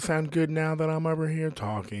sound good now that I'm over here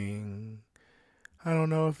talking? I don't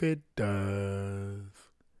know if it does.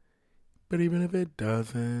 But even if it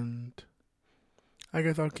doesn't, I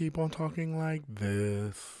guess I'll keep on talking like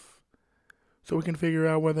this. So we can figure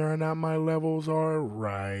out whether or not my levels are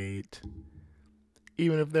right.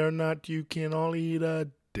 Even if they're not, you can all eat a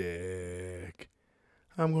dick.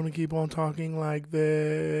 I'm gonna keep on talking like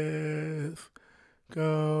this.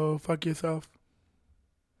 Go fuck yourself.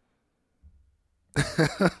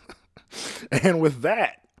 And with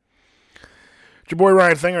that, it's your boy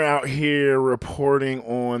Ryan Singer out here reporting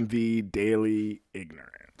on the Daily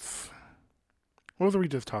Ignorance. What were we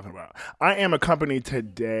just talking about? I am accompanied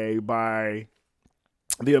today by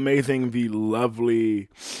the amazing, the lovely,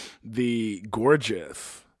 the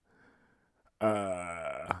gorgeous.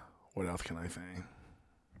 What else can I say?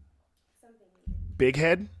 Big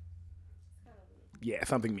head? Yeah,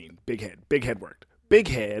 something mean. Big head. Big head worked. Big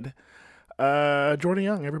head. Jordan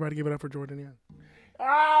Young. Everybody give it up for Jordan Young.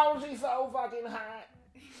 Oh, she's so fucking hot.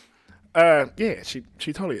 Yeah, she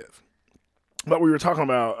totally is. But we were talking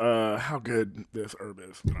about how good this herb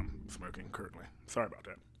is that I'm smoking currently. Sorry about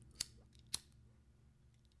that.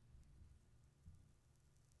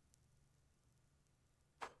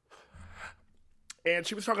 And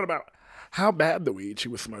she was talking about how bad the weed she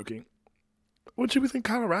was smoking when she was in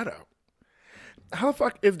Colorado. How the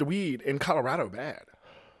fuck is the weed in Colorado bad?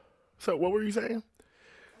 So what were you saying?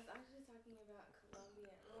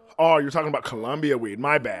 Oh, you're talking about Colombia weed.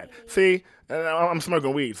 My bad. See, I'm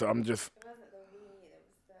smoking weed, so I'm just.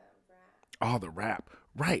 Oh, the wrap.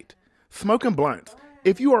 Right. Smoking blunts.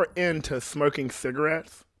 If you are into smoking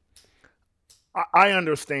cigarettes, I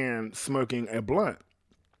understand smoking a blunt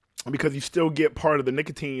because you still get part of the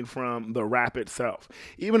nicotine from the wrap itself.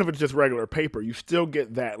 Even if it's just regular paper, you still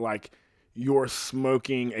get that like you're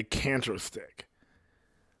smoking a cancer stick.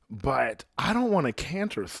 But I don't want a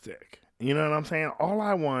cancer stick. You know what I'm saying? All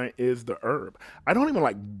I want is the herb. I don't even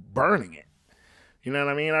like burning it. You know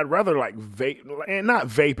what I mean? I'd rather like vape, and not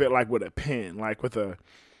vape it like with a pen, like with a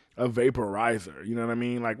vaporizer. You know what I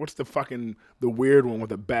mean? Like what's the weird one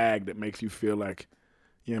with a bag that makes you feel like,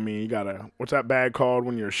 you know what I mean? You gotta, what's that bag called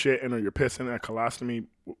when you're shitting or you're pissing? A colostomy,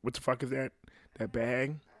 what the fuck is that? That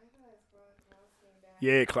bag?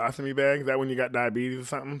 Yeah, colostomy bag. Is that when you got diabetes or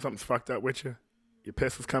something? Something's fucked up with you? Your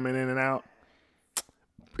piss is coming in and out?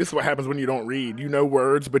 This is what happens when you don't read. You know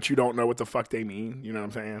words, but you don't know what the fuck they mean. You know what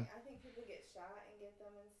I'm saying?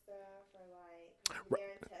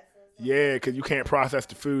 Yeah, because you can't process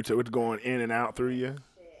the food, so it's going in and out through you.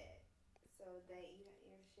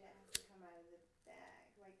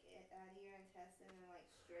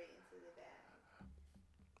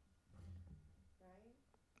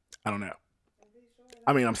 I don't know.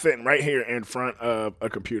 I mean, I'm sitting right here in front of a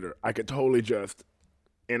computer. I could totally just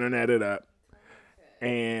internet it up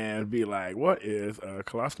and be like, what is a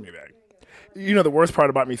colostomy bag? You know, the worst part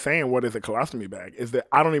about me saying what is a colostomy bag is that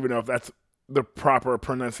I don't even know if that's the proper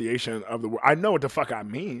pronunciation of the word. I know what the fuck I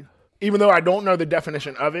mean. Even though I don't know the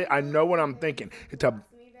definition of it, I know what I'm thinking. It's a,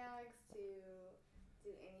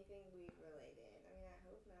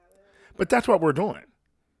 but that's what we're doing.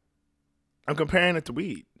 I'm comparing it to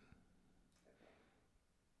weed.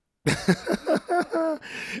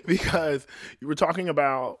 Because you were talking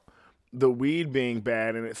about the weed being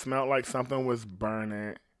bad and it smelled like something was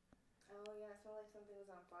burning.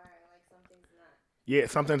 Yeah,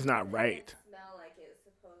 something's not right.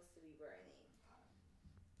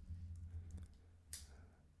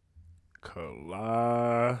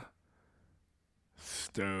 Colostomy.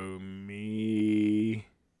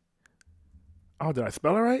 Oh, did I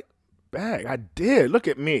spell it right? Bag. I did. Look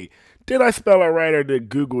at me. Did I spell it right or did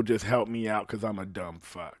Google just help me out because I'm a dumb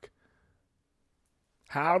fuck?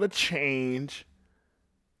 How to change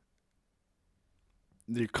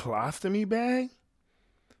the colostomy bag?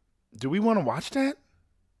 Do we want to watch that?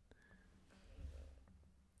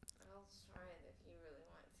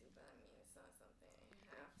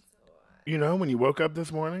 You know, when you woke up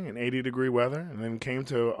this morning in 80-degree weather and then came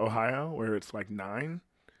to Ohio where it's like 9,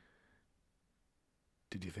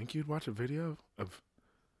 did you think you'd watch a video of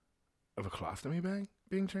a colostomy bag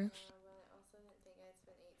being changed?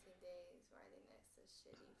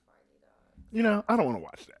 You know, I don't want to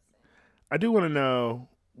watch that. I do want to know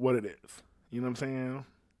what it is. You know what I'm saying?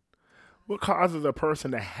 What causes a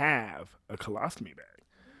person to have a colostomy bag?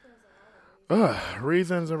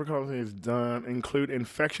 Reasons of colostomy is done include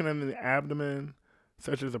infection in the abdomen,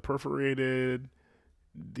 such as a perforated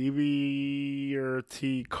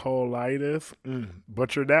diverticulitis.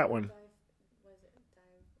 Butchered that one.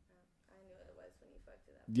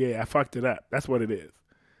 Yeah, I fucked it up. That's what it is.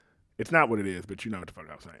 It's not what it is, but you know what the fuck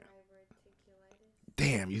I'm saying.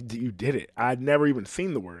 Damn, you did it. I'd never even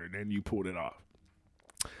seen the word, and you pulled it off.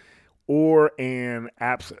 Or an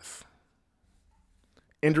abscess.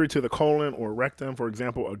 Injury to the colon or rectum, for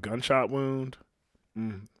example, a gunshot wound.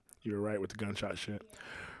 Mm, you were right with the gunshot shit.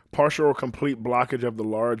 Partial or complete blockage of the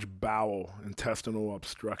large bowel, intestinal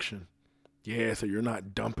obstruction. Yeah, so you're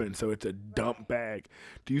not dumping, so it's a dump bag.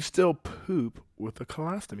 Do you still poop with a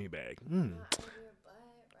colostomy bag? Not over your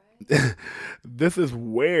butt, right? This is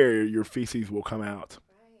where your feces will come out.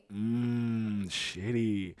 Right.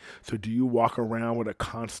 Shitty. So do you walk around with a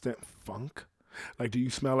constant funk? Like, do you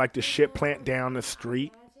smell like the shit plant down the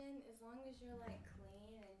street? I imagine as long as you're like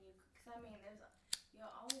clean and you, cause I mean, you'll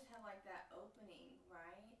always have like that opening,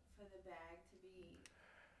 right, for the bag to be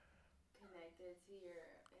connected to your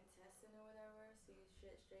intestine or whatever, so you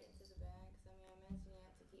shit straight into the bag. So I mean, I imagine you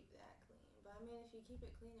have to keep that clean. But I mean, if you keep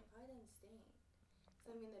it clean, it probably doesn't stink.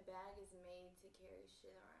 So I mean, the bag is made to carry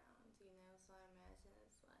shit around, you know. So I imagine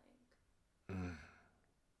it's like Mm. I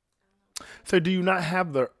don't know, So probably. do you not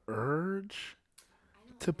have the urge I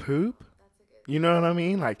don't to know. poop? That's a good You know what I question.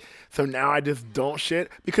 mean? Like, so now I just don't shit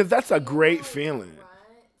because that's a Do you great like feeling.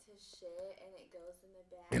 grunt to shit and it goes in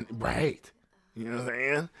the And bag? right. You know what I'm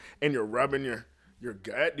saying? And you're rubbing your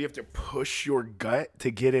gut. Do you have to push your gut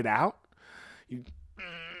to get it out? You,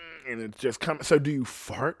 and it's just coming. So do you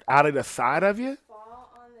fart out of the side If of you you?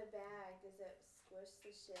 fall on the bag, does it squish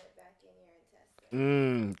the shit back in your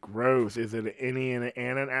intestine? Gross. Is it an innie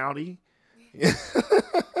and an outie?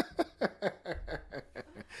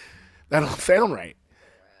 That don't sound right.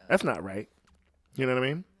 That's not Gross. right. You know what I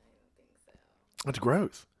mean? I don't think so. That's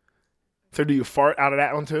gross. So do you fart out of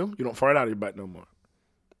that one too? You don't fart out of your butt no more.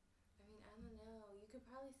 I mean, I don't know. You could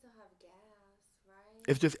probably still have gas, right?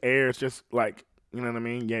 It's just air. It's just like, you know what I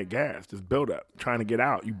mean? Yeah, Right. gas. Just build up. Trying to get Does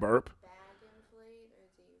out. the You burp. bag inflate or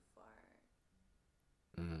do you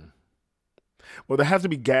fart? Mm. Well, there has to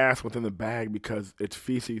be gas within the bag because it's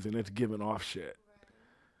feces and it's giving off shit. Right.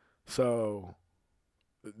 So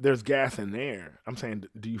there's gas in there. I'm saying,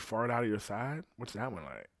 do you fart out of your side? What's that one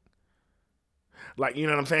like? Like, you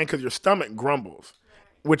know what I'm saying? Because your stomach grumbles,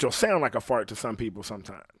 Right. which will sound like a fart to some people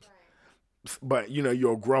sometimes. Right. But you know,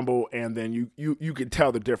 you'll grumble, and then you can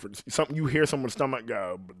tell the difference. Some you hear someone's stomach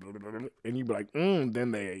go, and you be like,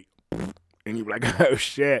 then they, and you be like, oh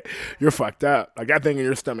shit, you're fucked up. Like that thing in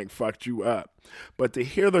your stomach fucked you up. But to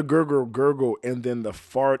hear the gurgle gurgle and then the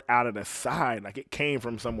fart out of the side, like it came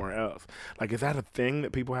from somewhere else. Like, is that a thing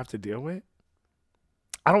that people have to deal with?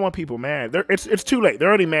 I don't want people mad. It's too late. They're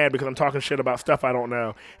already mad because I'm talking shit about stuff I don't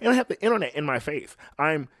know, and I have the internet in my face.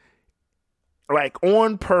 I'm like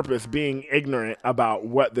on purpose being ignorant about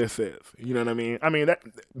what this is. You know what I mean? I mean that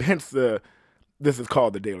hence the this is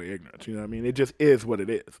called the daily ignorance. You know what I mean? It just is what it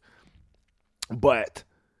is. But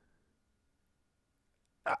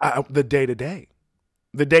the day to day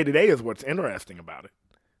is what's interesting about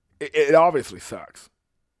it. It obviously sucks.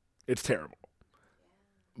 It's terrible.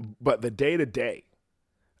 But the day to day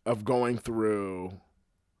of going through,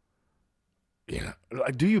 you know,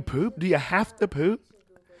 like, do you Yeah, you poop? should Do you look it have to up. You poop? should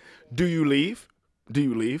Google the Do daily you leave? ignorance. Do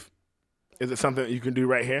you leave? Is it something that you can do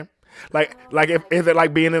right here? Like, No, like if like is it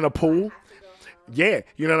like being in a do I pool? have to go home? Yeah,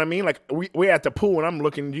 you know what I mean. Like we at the pool and I'm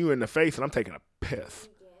looking you in the face and I'm taking a Can piss. you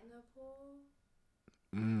get in the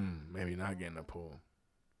pool? Maybe not getting a pool.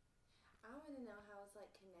 I want to know how it's like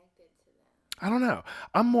connected to them. I don't know.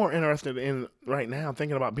 I'm more interested in right now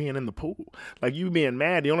thinking about being in the pool. Like you being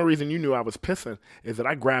mad. The only reason you knew I was pissing is that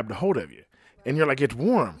I grabbed a hold of you, and you're Right. like, it's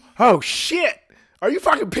warm. Oh shit! Are you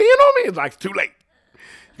fucking peeing on me? It's like it's too late.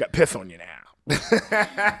 You got piss on you now.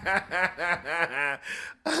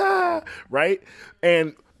 Right?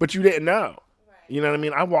 And but you didn't know. Right. You know what I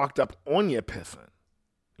mean? I walked up on you pissing.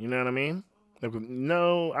 You know what I mean? Like with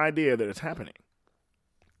no idea that it's happening.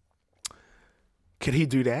 Could he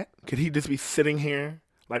do that? Could he just be sitting here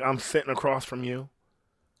like I'm sitting across from you,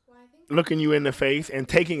 Well, I think looking you in the face sometimes. and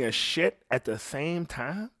taking a shit at the same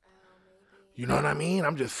time? Oh, You maybe. know what I mean?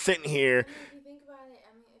 I'm just sitting I here mean, if you think about it,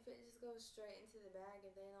 I mean, if it just goes straight into the bag,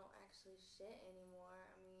 if they don't actually shit anymore,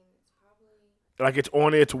 I mean, it's probably like it's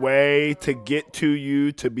on its probably a way to get little to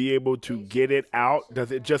you to be able to get facial it out.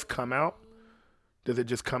 Does expressions it that just are come out? changing. Does it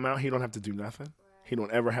just come out? He don't have to do nothing. He Right.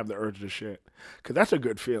 don't ever have the urge to shit. Cause that's a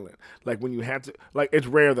good feeling. Like when you have to. Like it's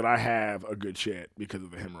rare that I have a good shit because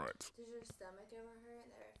of the hemorrhoids. Does your stomach ever hurt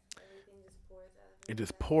that everything just pours out of It your just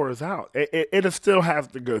stomach? pours out. It'll still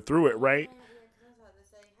have to go through it, Yeah, right? yeah, because I was about to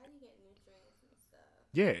say, how do you get nutrients and stuff?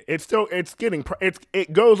 Yeah,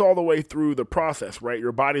 it goes all the way through the process, right?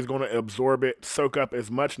 Your body's going to absorb it, soak up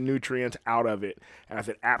as much nutrients out of it as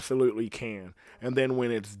it absolutely can. And then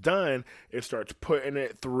when it's done, it starts putting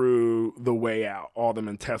it through the way out, all them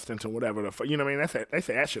intestines and whatever the fuck. You know what I mean? They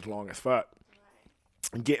say that shit's long as fuck.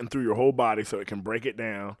 Right. And getting through your whole body so it can break it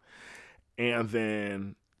down, and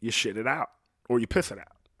then you shit it out or you piss it out.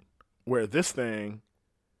 Where this thing,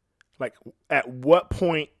 like, at what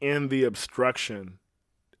point in the obstruction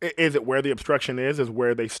is it where the obstruction is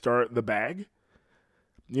where they start the bag?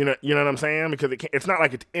 You know what I'm saying? Because it's not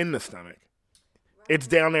like it's in the stomach. It's Right.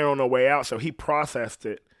 down there on the way out. So he processed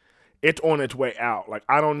it. It's on its way out. Like,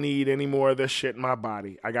 I don't need any more of this shit in my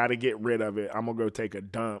body. I got to get rid of it. I'm gonna go take a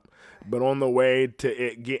dump. Right. But on the way to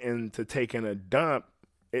it getting to taking a dump,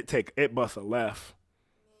 it busts a left.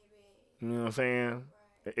 You Maybe. know what I'm saying?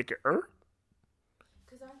 Right. It could hurt.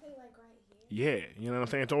 Cause aren't they like right here? Yeah, you know what I'm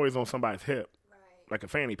saying? It's always on somebody's hip, Right. like a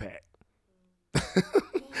fanny pack.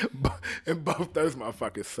 Mm. And both those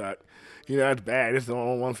motherfuckers suck. You know, that's bad. It's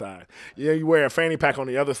on one side. Yeah, you wear a fanny pack on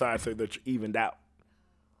the other side so that you're evened out.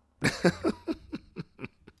 That's a good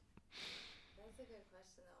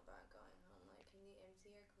question though about going home. Like, can you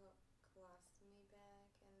empty your colostomy bag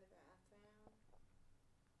in the bathroom?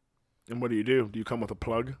 And what do? Do you come with a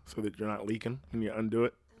plug so that you're not leaking when you undo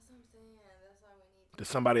it? That's what I'm saying. That's why we need to Does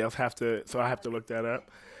somebody else have to? So I have to look that up. connect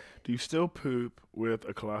it. Do you still poop with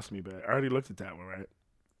a colostomy bag? I already looked at that one, right?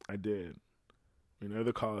 I did. We know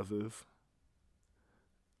the causes.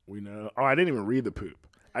 We know. Oh, I didn't even read the poop.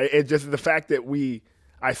 It just the fact that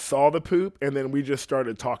I saw the poop and then we just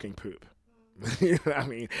started talking poop. You know what I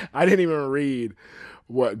mean? I didn't even read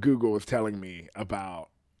what Google was telling me about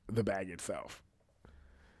the bag itself.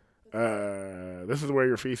 This is where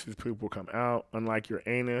your feces poop will come out. Unlike your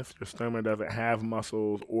anus, your stomach doesn't have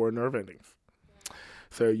muscles or nerve endings. Yeah.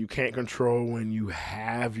 So you can't control when you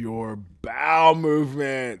have your bowel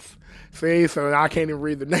movements. See, so I can't even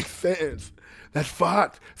read the next sentence. That's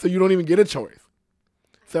fucked. So you don't even get a choice.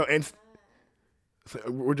 So and so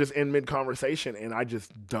we're just in mid conversation, and I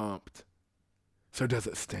just dumped. So does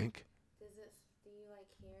it stink? Do you like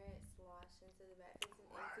hear it slosh into the bag? It's an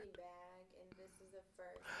empty bag, and this is the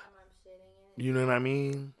first time I'm shitting in it. You know what I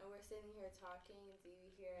mean? And we're sitting here talking, and do you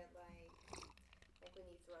hear it like when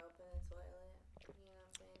you throw up in the toilet? You know what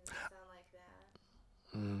I'm saying? Does it sound like that?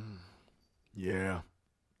 Yeah.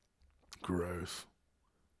 Gross.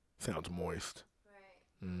 Sounds moist.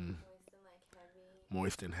 Right. Mm. Moist and like heavy,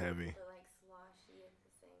 Moist and heavy. but like sloshy at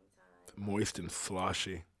the same time. Moist and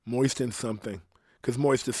sloshy. Moist and something. Because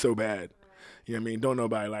moist is so bad. Right. You know what I mean? Don't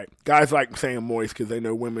nobody like. Guys like saying moist because they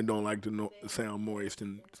know women don't like to They sound moist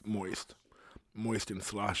and moist. sloshy. Moist and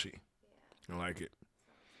sloshy. Yeah. I like it.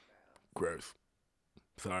 Sounds Gross.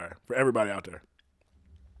 Sorry. For everybody out there.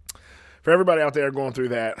 For everybody out there going through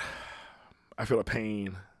that, I feel a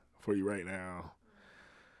pain for you right now.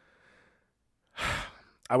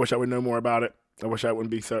 I wish I would know more about it. I wish I wouldn't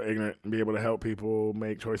be so ignorant and be able to help people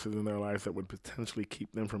make choices in their lives that would potentially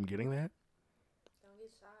keep them from getting that. Don't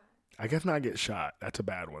get shot. I guess not get shot. That's a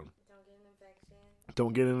bad one. Don't get an infection.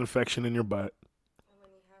 Don't get an infection in your butt. And when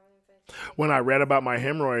you have an infection, When I read about my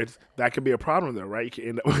hemorrhoids, that could be a problem though, right? You could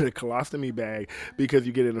end up with a colostomy bag because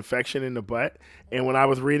you get an infection in the butt. And when I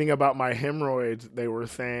was reading about my hemorrhoids, they were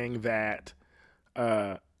saying that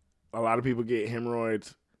a lot of people get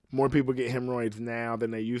hemorrhoids. More people get hemorrhoids now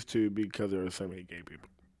than they used to because there are so many gay people.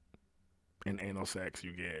 In anal sex,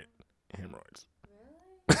 you get hemorrhoids.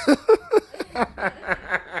 really?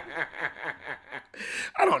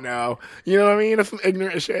 I don't know. You know what I mean? That's some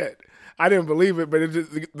ignorant shit. I didn't believe it, but it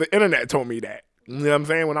just the internet told me that. You know what I'm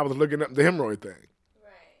saying? When I was looking up the hemorrhoid thing,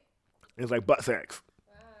 Right. it's like butt sex.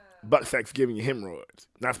 Wow. Butt sex giving you hemorrhoids.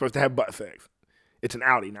 Not supposed to have butt sex. It's an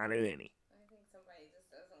outie, not an innie. I think somebody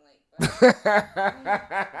just doesn't like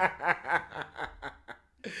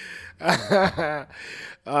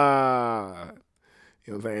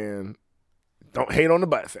You know what I'm saying? Don't hate on the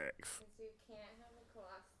butt sex. Because you can't have a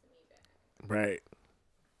colostomy bag. Right.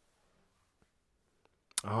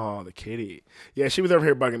 Oh, the kitty. Yeah, she was over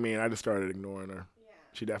here bugging me, and I just started ignoring her. Yeah.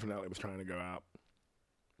 She definitely was trying to go out.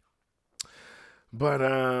 But,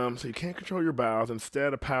 so you can't control your bowels.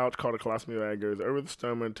 Instead, a pouch called a colostomy bag goes over the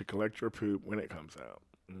stomach to collect your poop when it comes out.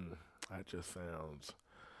 That just sounds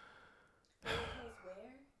It goes where?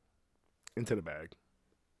 into the bag.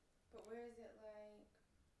 But where is it like?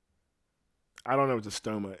 I don't know what the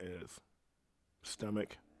stoma is.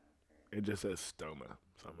 Stomach. It just says stoma,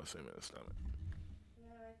 so I'm assuming it's stomach.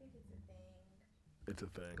 No, I think it's a thing. It's a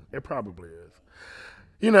thing. It probably is.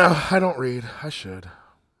 You know, I don't read. I should,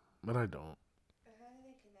 but I don't. But how do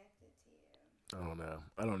they connect it to you? I don't know.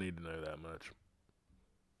 I don't need to know that much.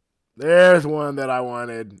 There's one that I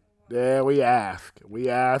wanted. There we ask. We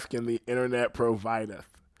ask and the internet provideth.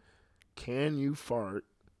 Can you fart?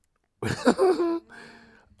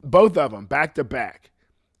 Both of them, back to back.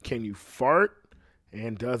 Can you fart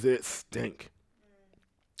and does it stink?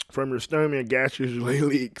 From your stomach, gas usually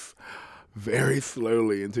leaks very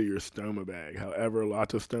slowly into your stoma bag. However,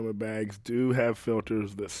 lots of stoma bags do have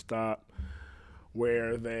filters that stop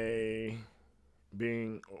where they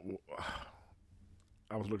being.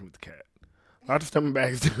 I was looking at the cat. Lots of stoma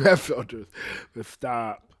bags do have filters that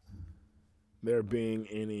stop there being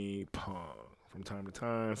any pong. From time to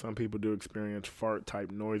time, some people do experience fart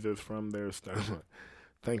type noises from their stomach.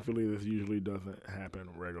 Thankfully, this usually doesn't happen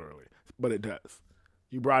regularly, but it does.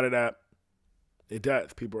 You brought it up. It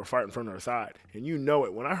does. People are farting from their side, and you know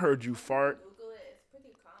it. When I heard you fart, Google it. It's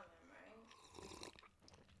pretty common, right?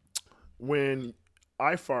 when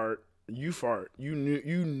I fart, you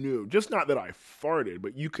knew. Just not that I farted,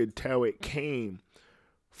 but you could tell it came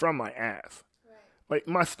from my ass. Right. Like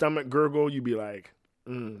my stomach gurgle, you'd be like,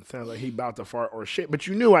 sounds like he about to fart or shit. But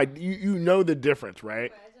you you know the difference,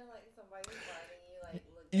 right? Imagine like somebody farting, you like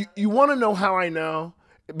look You down. want to know how I know?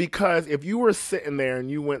 Because if you were sitting there and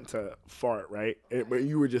you went to fart, right? But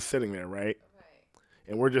you were just sitting there, right? Right.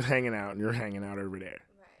 And we're just hanging out, and you're hanging out over there,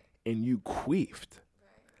 Right. and you queefed,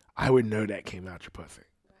 Right. I would know that came out your pussy.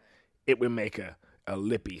 Right. It would make a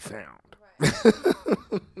lippy sound. Right.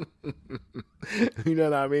 You know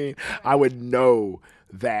what I mean? I would know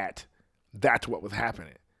that that's what was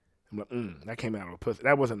happening. I'm like, that came out of a pussy.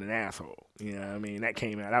 That wasn't an asshole. You know what I mean? That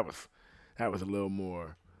came out. That was a little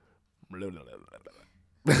more. You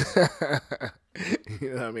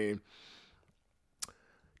know what I mean?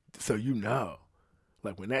 So you know,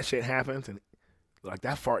 like when that shit happens and like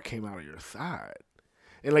that fart came out of your side,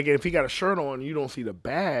 and like if he got a shirt on, and you don't see the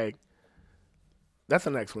bag. That's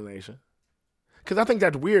an explanation. Because I think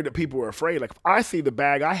that's weird that people are afraid. Like if I see the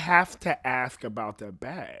bag, I have to ask about the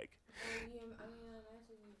bag. I mean,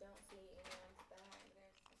 imagine you don't see anyone's bag.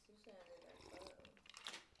 There's usually under their clothes,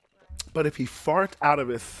 right? But if he farts out of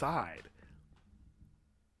his side,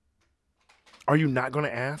 are you not going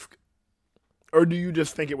to ask? Or do you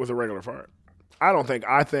just think it was a regular fart? I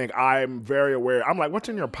think I'm very aware. I'm like, what's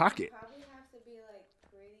in your pocket? Probably have to be like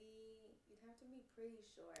pretty. You'd have to be pretty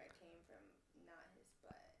sure it came from not his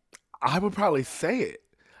butt. I would probably say it.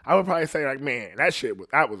 I would probably say like, man,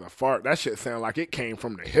 that was a fart. That shit sounded like it came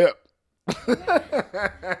from the hip.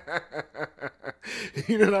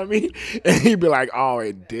 You know what I mean? And he'd be like, oh,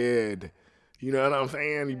 it did. You know what I'm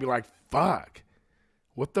saying? He'd be like, fuck.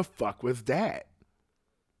 What the fuck was that?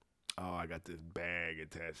 Oh, I got this bag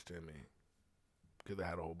attached to me. Because I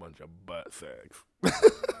had a whole bunch of butt sex.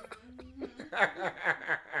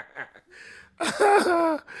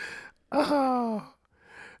 Oh,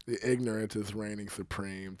 the ignorance is reigning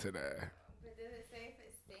supreme today. But does it say if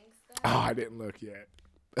it stinks Oh, though? I didn't look yet.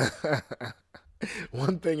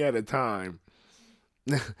 One thing at a time.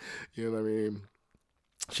 You know what I mean?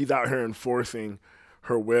 She's out here enforcing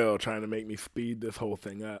her will, trying to make me speed this whole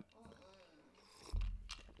thing up.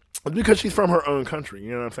 It's because she's from her own country.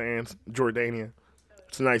 You know what I'm saying? It's Jordania.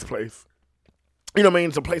 It's a nice place. You know what I mean?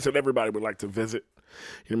 It's a place that everybody would like to visit.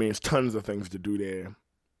 You know what I mean? There's tons of things to do there.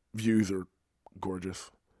 Views are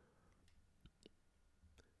gorgeous.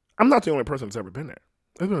 I'm not the only person that's ever been there.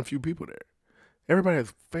 There's been a few people there. Everybody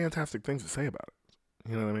has fantastic things to say about it.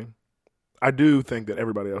 You know what I mean? I do think that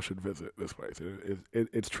everybody else should visit this place.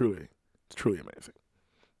 It's truly amazing.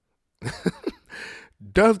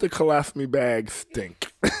 Does the colostomy bag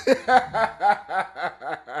stink?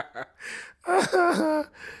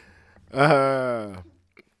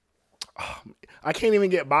 I can't even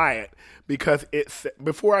get by it because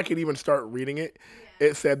before I could even start reading it,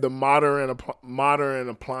 it said the modern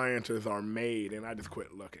appliances are made, and I just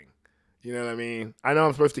quit looking. You know what I mean? I know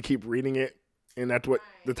I'm supposed to keep reading it, and that's what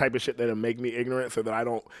the type of shit that'll make me ignorant, so that I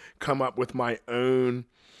don't come up with my own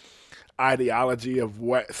ideology of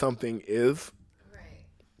what something is. Right.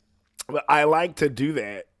 But I like to do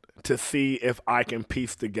that to see if I can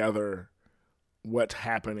piece together what's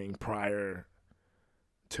happening prior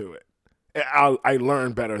to it. I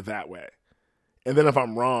learn better that way. And then if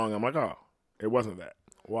I'm wrong, I'm like, oh, it wasn't that.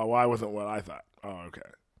 Well, why wasn't what I thought? Oh, okay.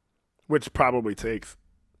 Which probably takes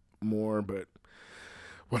more, but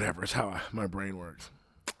whatever. It's how my brain works.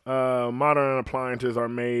 Modern appliances are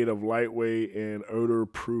made of lightweight and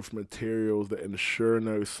odor-proof materials that ensure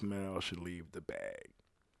no smell should leave the bag.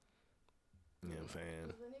 You know what I'm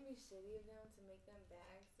saying? Wouldn't it be shitty of them to make them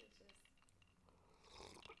bags that just smell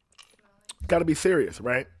like? Got to be serious,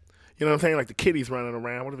 right? You know what I'm saying? Like the kitty's running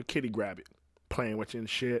around. What if a kitty grab it? Playing with you and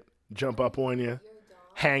shit. Jump up on you. Your dog.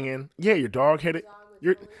 Hanging. Yeah, your dog hit it. Dog would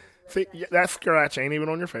Your always See, that scratch ain't even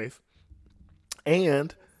on your face.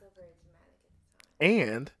 And It's still very dramatic at the time.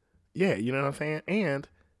 and yeah, you know what I'm saying. And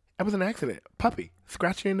it was an accident. Puppy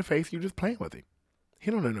scratch you in the face. You just playing with him. He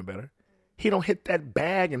don't know no better. He don't hit that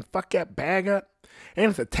bag and fuck that bag up, and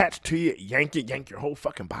it's attached to you. Yank it, yank your whole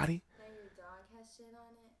fucking body. Now your dog has shit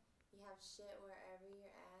on it. You have shit wherever you're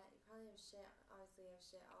at. You probably have shit. Obviously, you have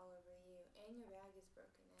shit all over you, and your bag is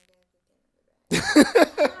broken. Now you gotta go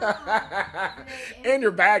get another bag. And your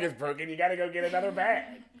bag is broken. You gotta go get another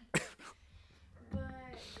bag. But do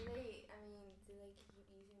they? I mean, do they keep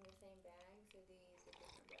using the same bags, or do you use a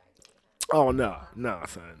different bag every time? Oh no,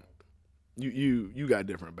 son. You got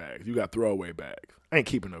different bags. You got throwaway bags. I ain't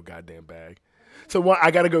keeping no goddamn bag. So what? I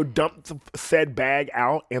gotta go dump said bag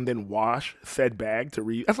out and then wash said bag to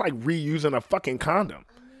reuse. That's like reusing a fucking condom,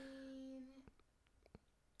 I mean,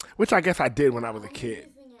 which I guess I did when I was a only kid.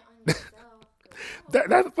 using it on yourself.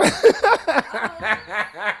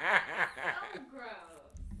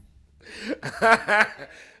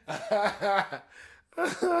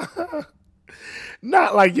 'Cause, so gross.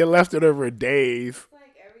 Not like you left it over days. It's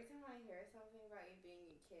like every time I hear something about you being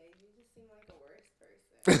a kid, you just seem like a worse person.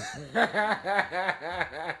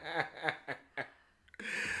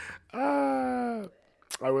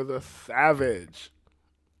 I was a savage.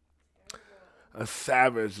 Terrible. A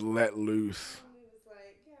savage let loose. He was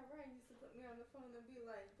like, yeah, Ryan used to put me on the phone and be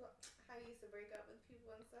like, how you used to break up with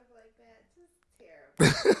people and stuff like that. Just terrible.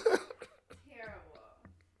 Terrible.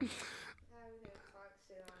 Having to talk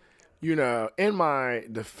shit on the phone. You know, in my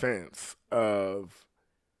defense of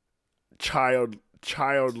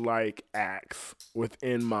childlike acts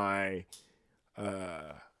within my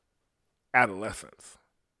adolescence,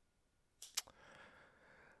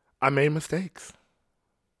 I made mistakes.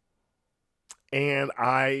 And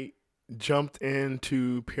I jumped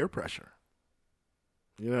into peer pressure.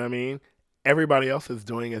 You know what I mean? Everybody else is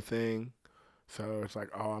doing a thing. So it's like,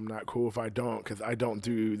 oh, I'm not cool if I don't because I don't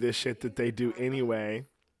do this shit that they do anyway.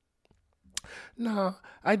 No,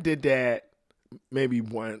 I did that maybe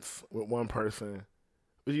once with one person.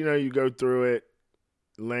 But you know, you go through it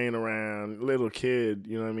laying around, little kid,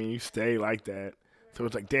 you know what I mean? You stay like that. So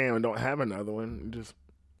it's like, damn, I don't have another one. You just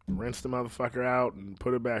rinse the motherfucker out and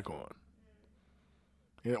put it back on.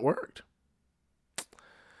 And it worked.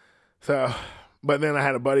 So, but then I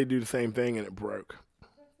had a buddy do the same thing and it broke.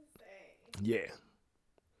 Yeah.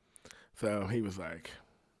 So he was like,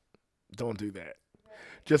 don't do that.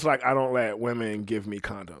 Just like I don't let women give me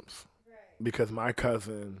condoms. Because my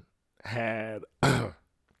cousin had a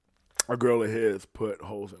girl of his put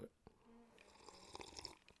holes in it.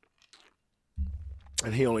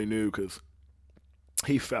 And he only knew because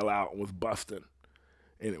he fell out and was busting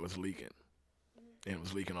and it was leaking. And it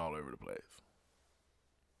was leaking all over the place.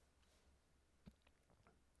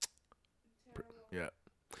 Yeah.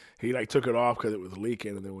 He like took it off because it was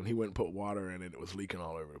leaking, and then when he went and put water in it, it was leaking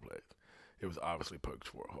all over the place. It was obviously poked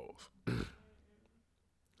for holes.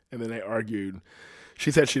 And then they argued.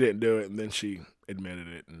 She said she didn't do it, and then she admitted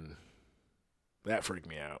it, and that freaked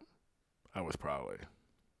me out. I was probably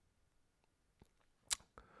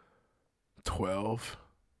 12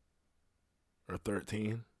 or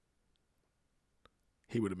 13.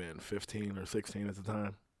 He would have been 15 or 16 at the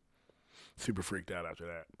time. Super freaked out after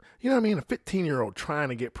that. You know what I mean? A 15-year-old trying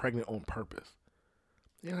to get pregnant on purpose.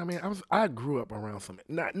 You know what I mean? I grew up around some.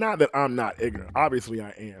 Not that I'm not ignorant. Obviously I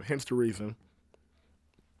am. Hence the reason.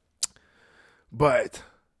 But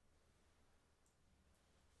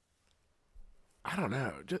I don't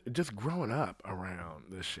know. Just growing up around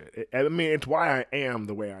this shit. I mean, it's why I am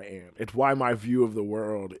the way I am. It's why my view of the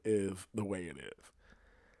world is the way it is.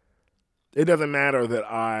 It doesn't matter that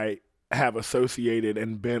I have associated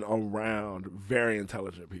and been around very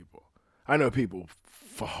intelligent people. I know people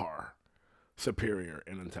far superior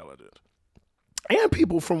and intelligent. And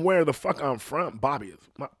people from where the fuck I'm from. Bobby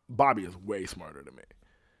is way smarter than me.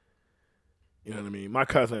 You know what I mean? My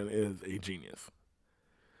cousin is a genius.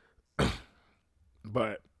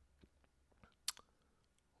 But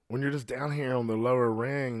when you're just down here on the lower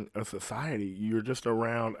ring of society, you're just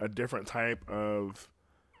around a different type of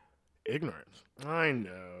ignorance. I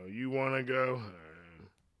know. You want to go home.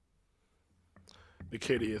 The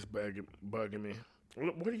kitty is bugging me.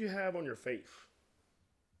 What do you have on your face?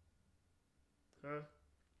 Huh?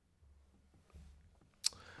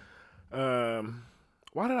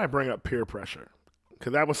 Why did I bring up peer pressure?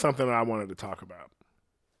 Because that was something that I wanted to talk about.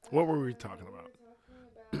 What were we talking about?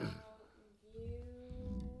 We were talking about you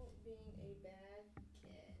being a bad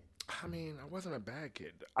kid. I mean, I wasn't a bad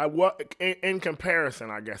kid. In comparison,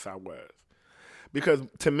 I guess I was. Because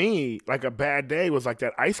to me, like a bad day was like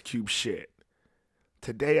that Ice Cube shit.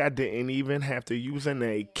 Today I didn't even have to use an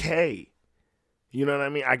AK. You know what I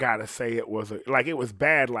mean? I gotta say it was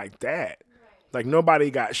bad like that. Right. Like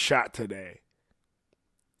nobody got shot today.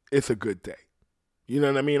 It's a good day. You know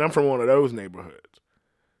what I mean? I'm from one of those neighborhoods.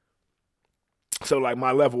 So like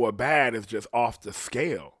my level of bad is just off the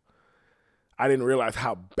scale. I didn't realize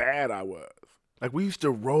how bad I was. Like we used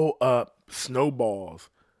to roll up snowballs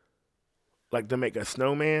like to make a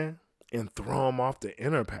snowman and throw them off the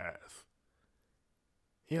interpath.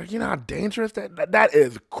 You know how dangerous that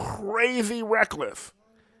is crazy reckless.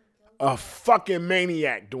 A fucking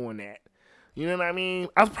maniac doing that. You know what I mean?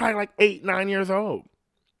 I was probably like 8, 9 years old.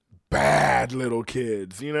 Bad little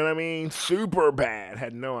kids. You know what I mean? Super bad.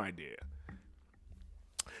 Had no idea.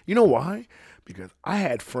 You know why? Because I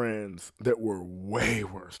had friends that were way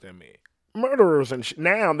worse than me. Murderers and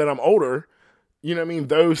now that I'm older, you know what I mean?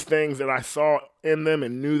 Those things that I saw in them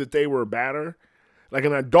and knew that they were badder. Like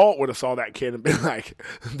an adult would have saw that kid and been like,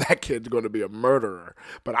 that kid's going to be a murderer.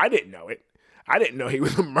 But I didn't know it. I didn't know he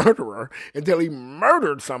was a murderer until he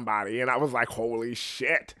murdered somebody. And I was like, holy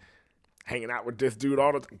shit. Hanging out with this dude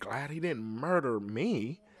all the time. Glad he didn't murder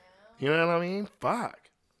me. You know what I mean? Fuck.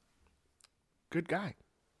 Good guy.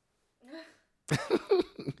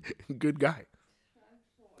 Good guy.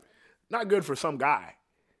 Not good for some guy.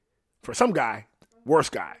 For some guy,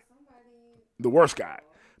 worst guy. The worst guy.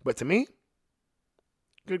 But to me,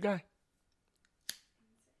 good guy.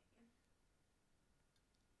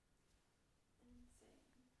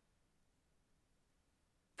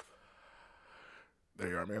 There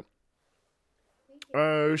you are, man.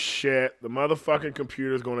 Oh shit, the motherfucking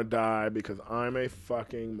computer's gonna die because I'm a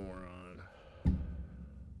fucking moron.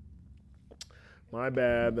 My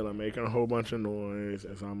bad that I'm making a whole bunch of noise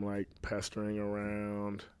as I'm like pestering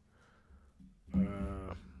around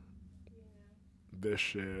this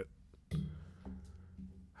shit.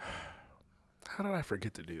 How did I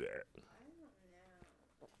forget to do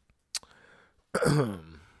that?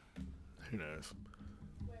 Who knows?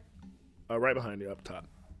 Right behind you, up top.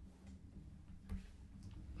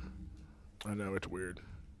 I know, it's weird.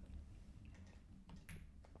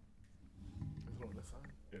 Is it on this side?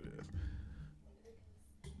 It is.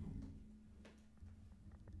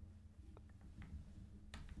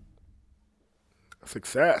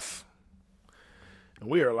 Success. And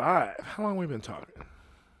we are live. How long have we been talking?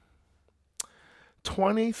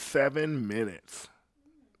 27 minutes.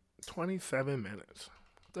 27 minutes.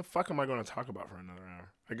 What the fuck am I going to talk about for another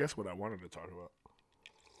hour? I guess what I wanted to talk about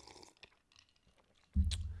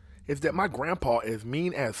is that my grandpa is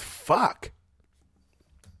mean as fuck.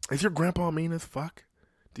 Is your grandpa mean as fuck?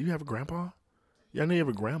 Do you have a grandpa? Yeah, I know you have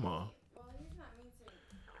a grandma. Well, he's not mean to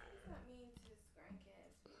his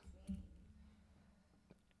grandkids. He's mean.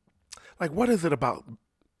 Like, what is it about?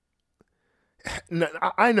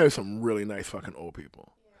 I know some really nice fucking old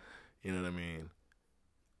people. Yeah. You know what I mean?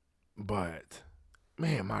 But,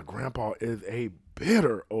 man, my grandpa is a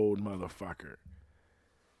bitter old motherfucker.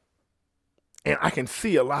 And I can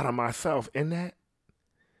see a lot of myself in that.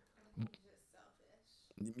 I think you're just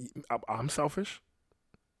selfish. I'm selfish.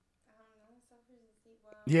 I don't know. Selfish is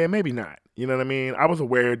well. Yeah, maybe not. You know what I mean? I was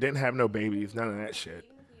aware, didn't have no babies, none of that shit.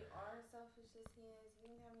 Even if you are selfish as he is, you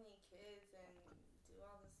didn't have any kids and do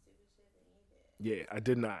all the stupid shit that he did. Yeah, I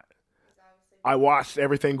did not. He's obviously I watched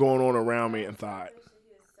everything going on around me and thought,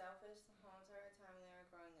 He was selfish the whole entire time they were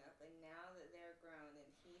growing up, and now that they're grown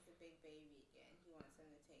and he's a big baby again, he wants them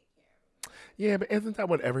to take care of him. yeah, but isn't that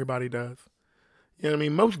what everybody does? You know what I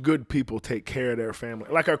mean? Most good people take care of their family.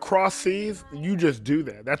 Like across seas, you just do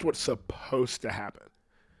that. That's what's supposed to happen.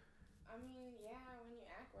 I mean, yeah, when you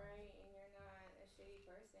act right and you're not a shitty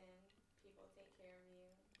person, people take care of you.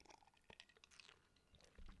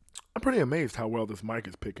 I'm pretty amazed how well this mic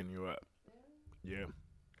is picking you up. Yeah.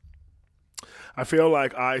 I feel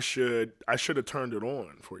like I should have turned it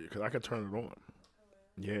on for you because I could turn it on.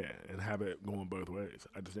 Yeah, and have it going both ways.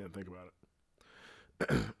 I just didn't think about it.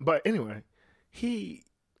 But anyway, he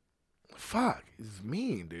is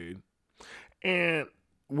mean, dude. And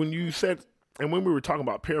when we were talking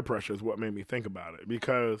about peer pressure is what made me think about it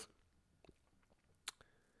because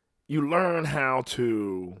you learn how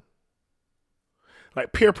to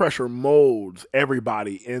like peer pressure molds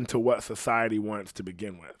everybody into what society wants to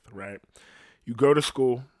begin with, right? You go to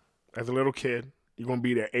school as a little kid, you're going to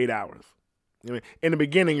be there 8 hours. I mean, in the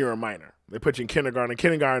beginning, you're a minor. They put you in kindergarten.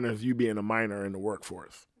 Kindergarten is you being a minor in the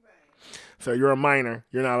workforce. Right. So you're a minor.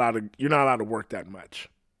 You're not allowed to work that much.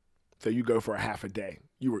 So you go for a half a day.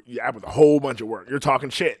 That was a whole bunch of work. You're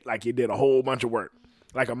talking shit like you did a whole bunch of work,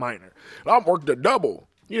 like a minor. I worked a double.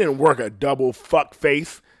 You didn't work a double fuck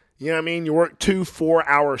face. You know what I mean? You work 2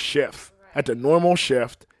 4-hour shifts. At the normal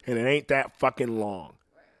shift, And it ain't that fucking long.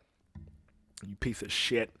 Right. You piece of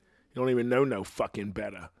shit. You don't even know no fucking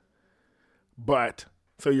better. But,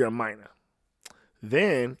 so you're a minor.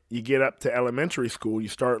 Then you get up to elementary school, you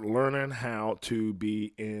start learning how to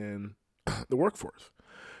be in the workforce.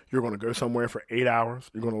 You're going to go somewhere for 8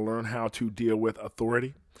 hours. You're going to learn how to deal with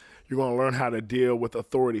authority. You're going to learn how to deal with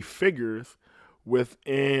authority figures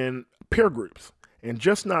within peer groups. And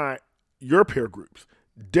just not your peer groups,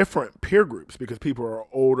 different peer groups, because people are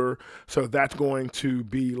older. So that's going to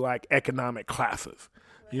be like economic classes.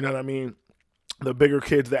 You know what I mean? The bigger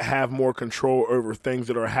kids that have more control over things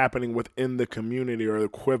that are happening within the community are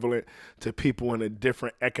equivalent to people in a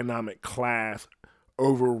different economic class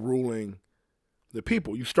overruling the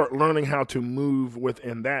people. You start learning how to move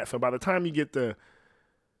within that. So by the time you get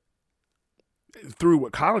through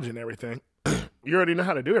with college and everything, you already know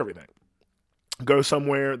how to do everything. Go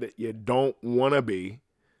somewhere that you don't want to be,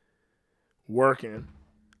 working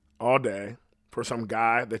all day for some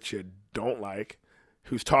guy that you don't like,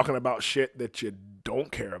 who's talking about shit that you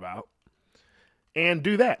don't care about, and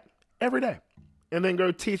do that every day. And then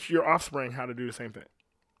go teach your offspring how to do the same thing.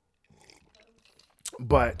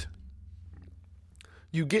 But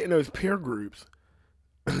you get in those peer groups,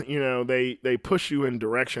 they push you in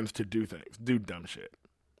directions to do things, do dumb shit.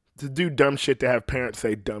 To do dumb shit, to have parents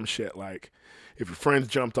say dumb shit like, if your friends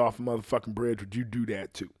jumped off a motherfucking bridge, would you do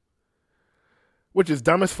that too? Which is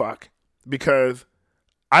dumb as fuck, because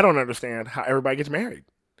I don't understand how everybody gets married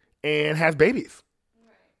and has babies.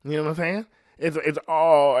 You know what I'm saying? It's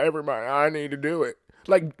all everybody. I need to do it.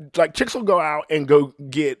 Like chicks will go out and go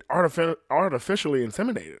get artificially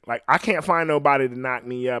inseminated. Like, I can't find nobody to knock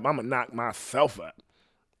me up. I'm gonna knock myself up.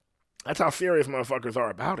 That's how serious motherfuckers are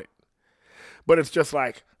about it. But it's just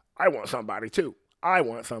like, I want somebody too. I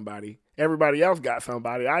want somebody. Everybody else got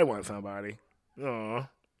somebody. I want somebody. Aww.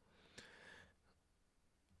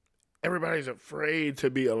 Everybody's afraid to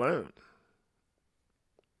be alone.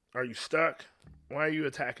 Are you stuck? Why are you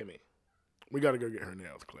attacking me? We got to go get her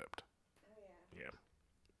nails clipped. Yeah.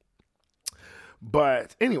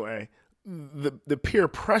 But anyway, the peer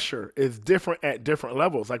pressure is different at different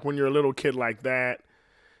levels. Like when you're a little kid like that,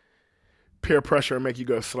 peer pressure will make you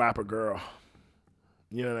go slap a girl.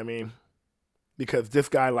 You know what I mean? Because this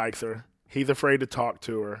guy likes her. He's afraid to talk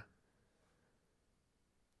to her.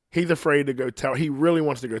 He's afraid to go tell her. He really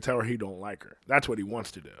wants to go tell her he don't like her. That's what he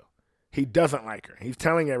wants to do. He doesn't like her. He's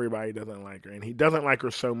telling everybody he doesn't like her. And he doesn't like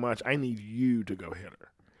her so much, I need you to go hit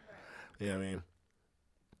her. You know what I mean?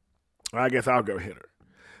 Well, I guess I'll go hit her.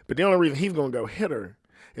 But the only reason he's going to go hit her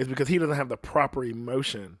is because he doesn't have the proper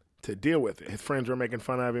emotion to deal with it. His friends are making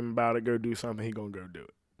fun of him about it. Go do something. He's going to go do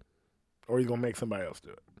it. Or he's going to make somebody else do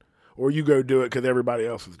it. Or you go do it because everybody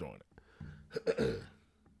else is doing it.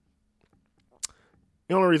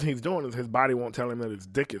 The only reason he's doing it is his body won't tell him that his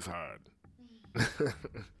dick is hard.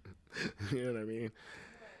 You know what I mean?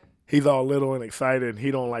 He's all little and excited.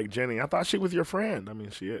 He don't like Jenny. I thought she was your friend. I mean,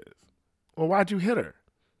 she is. Well, why'd you hit her?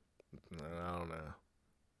 I don't know.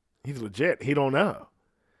 He's legit. He don't know.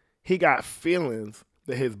 He got feelings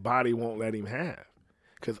that his body won't let him have.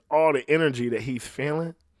 Because all the energy that he's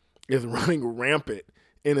feeling is running rampant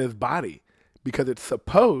in his body. Because it's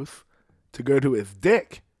supposed to go to his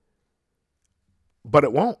dick. But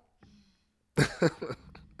it won't.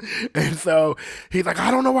 And so he's like, I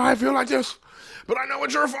don't know why I feel like this, but I know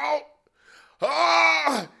it's your fault.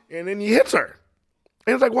 Ah! And then he hits her.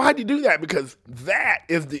 And it's like, why'd you do that? Because that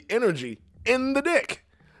is the energy in the dick.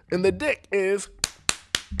 And the dick is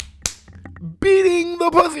beating the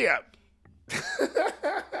pussy up.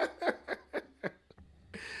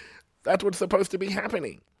 That's what's supposed to be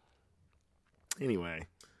happening. Anyway,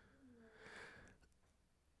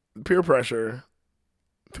 peer pressure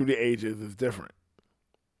through the ages is different.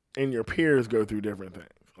 And your peers go through different things.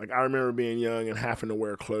 Like, I remember being young and having to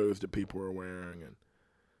wear clothes that people were wearing, and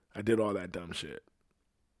I did all that dumb shit.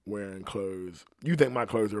 Wearing clothes. You think my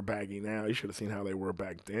clothes are baggy now. You should have seen how they were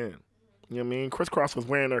back then. You know what I mean? Crisscross was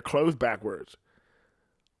wearing their clothes backwards.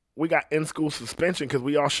 We got in-school suspension because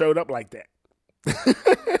we all showed up like that.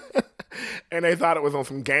 And they thought it was on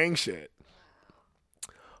some gang shit.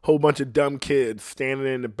 Whole bunch of dumb kids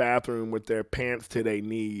standing in the bathroom with their pants to their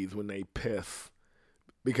knees when they piss.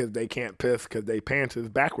 Because they can't piss because they pants is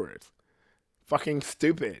backwards. Fucking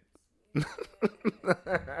stupid.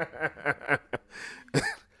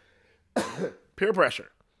 Peer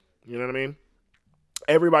pressure. You know what I mean?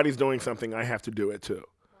 Everybody's doing something. I have to do it too.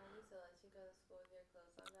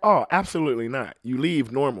 Oh, absolutely not. You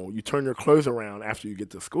leave normal. You turn your clothes around after you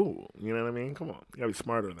get to school. You know what I mean? Come on. You gotta be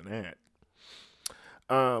smarter than that.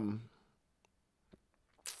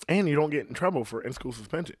 And you don't get in trouble for in-school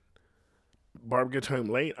suspension. Barb gets home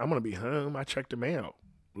late, I'm gonna be home. I check the mail.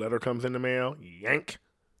 Letter comes in the mail. Yank.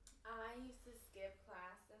 I used to skip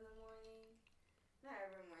class in the morning. Not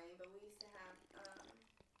every morning, but we used to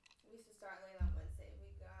start late on Wednesday.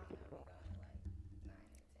 We go, I don't know, we go in at like 9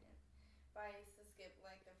 or 10. But I used to skip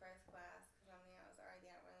like the first class because I mean I was already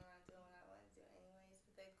out running around doing what I wanted to do anyways.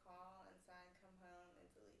 But they'd call and so I'd come home and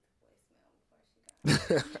delete the voicemail before she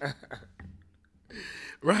got home.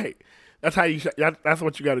 Right. That's how that's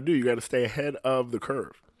what you got to do. You got to stay ahead of the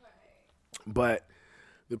curve. Right. But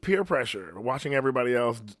the peer pressure, watching everybody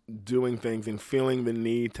else doing things and feeling the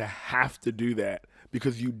need to have to do that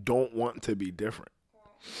because you don't want to be different.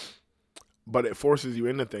 But it forces you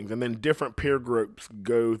into things. And then different peer groups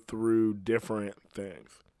go through different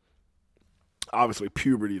things. Obviously,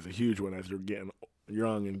 puberty is a huge one as you're getting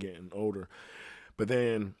young and getting older. But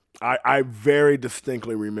then I very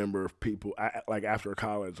distinctly remember people, like after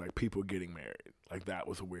college, like people getting married. Like that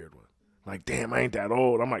was a weird one. Like, damn, I ain't that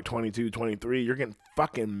old. I'm like 22, 23. You're getting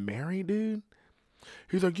fucking married, dude?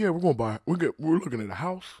 He's like, yeah, we're looking at a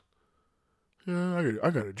house. Yeah,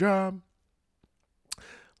 I got a job.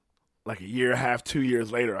 Like a year and a half, 2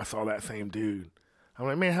 years later, I saw that same dude. I'm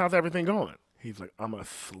like, man, how's everything going? He's like, I'm a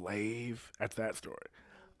slave. That's that story.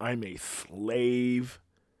 I'm a slave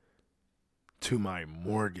to my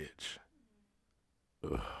mortgage.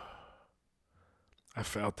 Ugh. I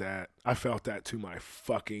felt that. I felt that to my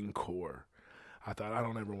fucking core. I thought, I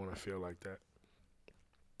don't ever want to feel like that.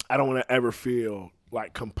 I don't want to ever feel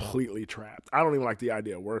like completely trapped. I don't even like the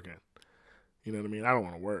idea of working. You know what I mean? I don't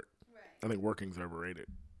want to work. Right. I think working's overrated.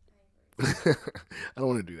 I agree. I don't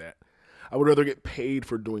want to do that. I would rather get paid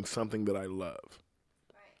for doing something that I love.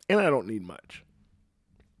 Right. And I don't need much.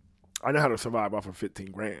 I know how to survive off of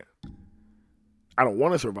 15 grand. I don't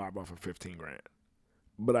want to survive off of 15 grand.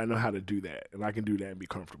 But I know how to do that. And I can do that and be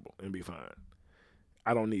comfortable and be fine.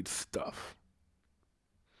 I don't need stuff.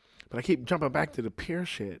 But I keep jumping back to the peer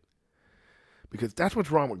shit. Because that's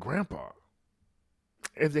what's wrong with Grandpa.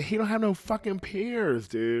 Is that he don't have no fucking peers,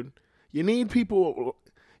 dude. You need people.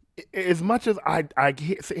 As much as I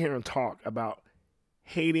sit here and talk about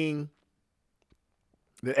hating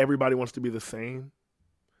that everybody wants to be the same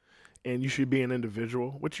and you should be an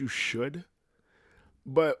individual, which you should.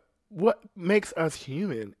 But what makes us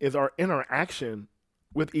human is our interaction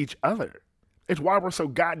with each other. It's why we're so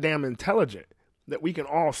goddamn intelligent that we can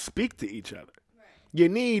all speak to each other. Right. You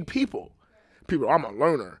need people. Right. People, I'm a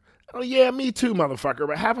loner. Oh, yeah, me too, motherfucker.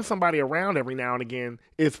 But having somebody around every now and again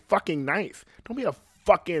is fucking nice. Don't be a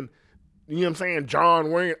fucking, you know what I'm saying, John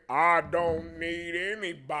Wayne. I don't need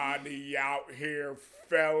anybody out here,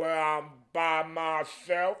 fella. I'm by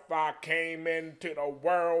myself. I came into the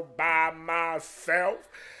world by myself.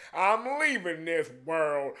 I'm leaving this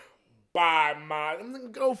world by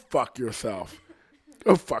Go fuck yourself.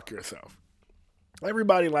 Go fuck yourself.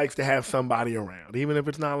 Everybody likes to have somebody around, even if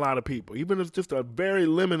it's not a lot of people, even if it's just a very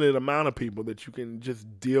limited amount of people that you can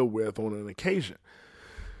just deal with on an occasion.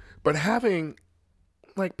 But having,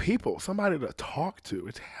 like, people, somebody to talk to,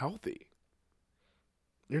 it's healthy.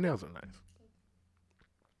 Your nails are nice.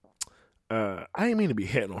 I didn't mean to be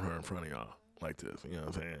hitting on her in front of y'all like this, you know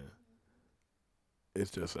what I'm saying?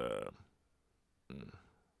 It's just,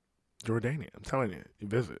 Jordania. I'm telling you, you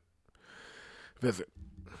visit. Visit.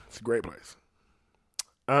 It's a great place.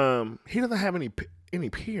 He doesn't have any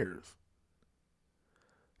peers,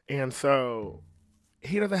 and so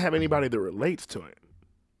he doesn't have anybody that relates to him.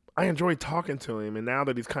 I enjoy talking to him, and now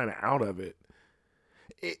that he's kind of out of it,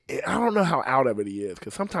 I don't know how out of it he is,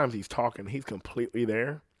 because sometimes he's talking, he's completely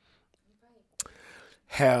there. Right.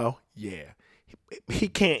 Hell yeah, he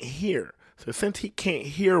can't hear. So since he can't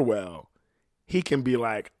hear well, he can be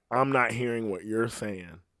like, "I'm not hearing what you're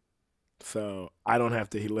saying, so I don't have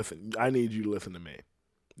to listen. I need you to listen to me."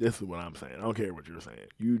 This is what I'm saying. I don't care what you're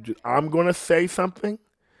saying. I'm going to say something,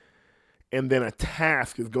 and then a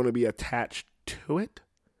task is going to be attached to it.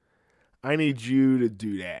 I need you to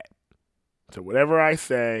do that. So whatever I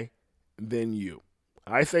say, then you.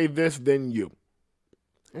 I say this, then you.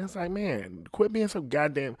 And it's like, man, quit being so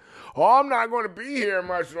goddamn. Oh, I'm not going to be here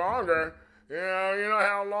much longer. You know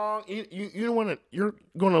how long? You're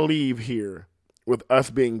going to leave here with us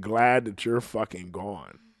being glad that you're fucking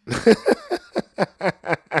gone.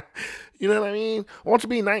 You know what I mean? I want you to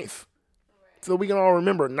be nice so we can all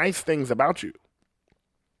remember nice things about you.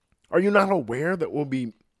 Are you not aware that we'll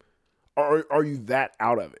be, or are you that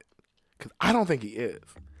out of it? Because I don't think he is.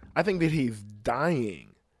 I think that he's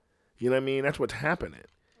dying. You know what I mean? That's what's happening.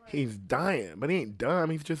 Right. He's dying, but he ain't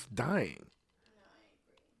dumb. He's just dying. No, I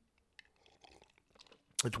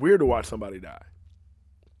agree. It's weird to watch somebody die.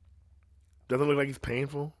 Doesn't look like he's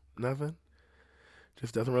painful. Nothing.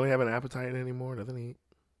 Just doesn't really have an appetite anymore. Doesn't eat.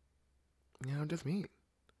 Just meat.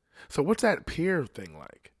 So what's that peer thing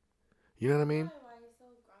like? You know what I mean? Probably why you're so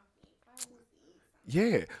grumpy. You probably need to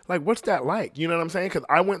eat Yeah. something. Like, what's that like? You know what I'm saying? Because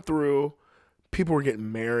I went through, people were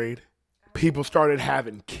getting married, Oh people yeah. started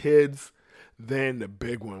having kids. Then the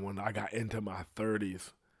big one, when I got into my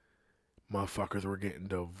 30s, motherfuckers were getting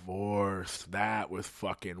divorced. That was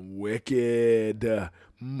fucking wicked.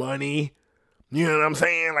 Money. You know what I'm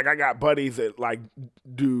saying? Like, I got buddies that, like,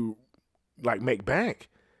 do, like, make bank.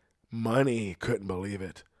 Money. Couldn't believe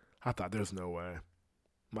it. I thought there's no way.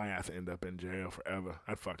 My ass would end up in jail forever.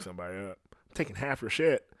 I'd fuck somebody up. Taking half your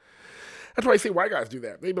shit. That's why you see white guys do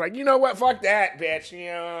that. They'd be like, you know what? Fuck that, bitch.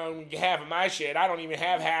 Half of my shit. I don't even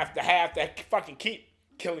have half to fucking keep.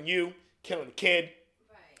 Killing you, killing the kid,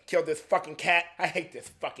 Right. kill this fucking cat. I hate this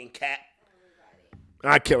fucking cat.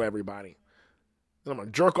 Everybody. I kill everybody. Then I'm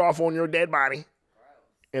gonna jerk off on your dead body Gross.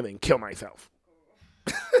 and then kill myself.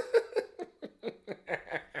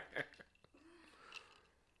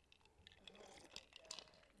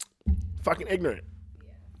 Fucking ignorant.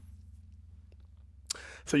 Yeah.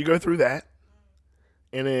 So you go through that,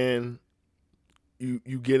 and then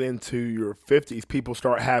you get into your 50s. People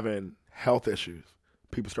start having health issues.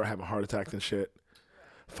 People start having heart attacks and shit.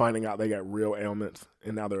 Finding out they got real ailments,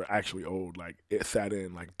 and now they're actually old. Like, it sat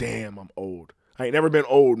in. Like, damn, I'm old. I ain't never been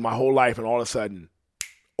old my whole life, and all of a sudden,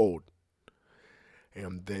 old.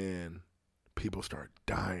 And then people start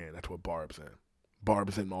dying. That's what Barb's in.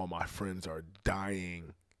 Barb's and all my friends are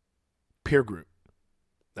dying. Peer group.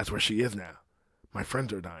 That's where she is now. My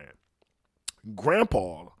friends are dying.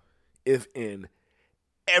 Grandpa is in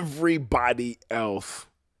everybody else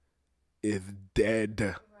is dead.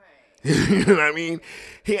 Right. You know what I mean?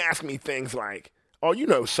 He asked me things like, oh, you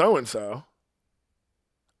know so and so.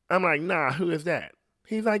 I'm like, nah, who is that?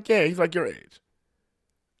 He's like, yeah, he's like your age.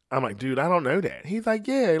 I'm like, dude, I don't know that. He's like,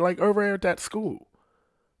 yeah, like over there at that school.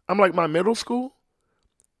 I'm like, my middle school?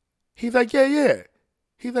 He's like, yeah, yeah.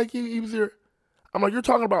 He's like, he was your. I'm like, you're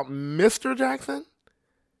talking about Mr. Jackson?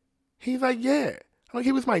 He's like, yeah. I'm like,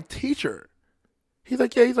 he was my teacher. He's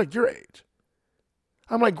like, yeah, he's like your age.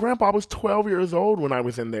 I'm like, Grandpa was 12 years old when I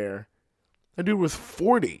was in there. That dude was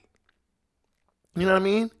 40. You know what I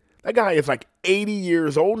mean? That guy is like 80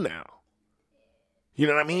 years old now. You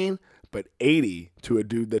know what I mean? But 80 to a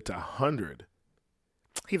dude that's 100.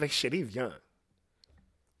 He's like, shit, he's young.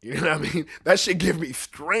 You know what I mean? That should give me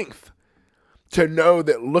strength to know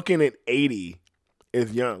that looking at 80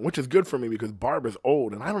 is young, which is good for me because Barb is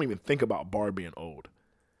old, and I don't even think about Barb being old.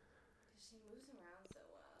 She moves around so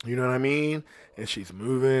well. You know what I mean? And she's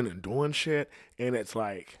moving and doing shit, and it's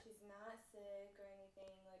like, She's not sick or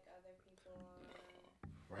anything like other people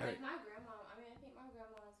are. right. Like my grandma, I mean, I think my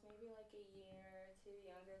grandma's maybe like a year or two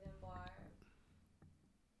younger than Barb.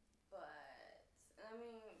 But, I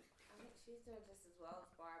think she's doing just as well as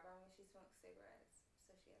Barb. I mean, she smokes cigarettes,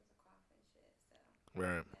 so she has a cough and shit, so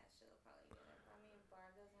Right. that shit'll probably get her. I mean,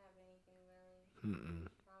 Barb doesn't have anything really Mm-mm.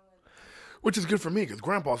 wrong with her. Which is good for me because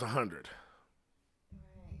Grandpa's 100.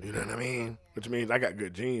 Right. You know what I mean? Yeah. Which means I got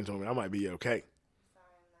good genes on me. I might be okay. Sorry,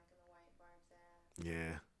 I'm not gonna wipe Barb's ass.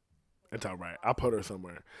 Yeah. It's all right. I'll put her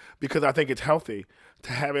somewhere because I think it's healthy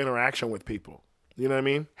to have interaction with people. You know what I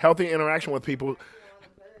mean? Healthy interaction with people. If you want to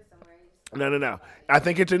put her somewhere, you just No, no, no. I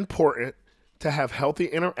think it's important to have healthy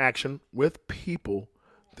interaction with people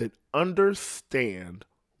that understand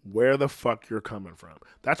where the fuck you're coming from.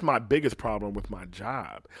 That's my biggest problem with my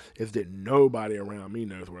job is that nobody around me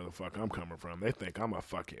knows where the fuck I'm coming from. They think I'm a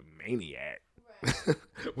fucking maniac, right.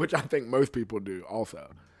 which I think most people do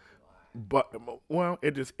also. But, well,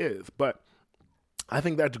 it just is. But I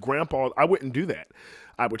think that's Grandpa. I wouldn't do that.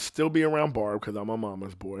 I would still be around Barb because I'm a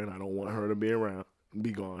mama's boy and I don't want her to be around,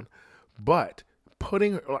 be gone. But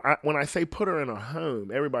when I say put her in a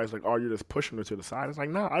home, everybody's like, oh, you're just pushing her to the side. It's like,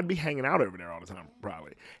 no, I'd be hanging out over there all the time,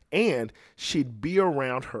 probably. And she'd be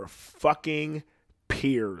around her fucking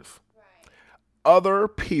peers, Right. other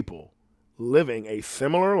people living a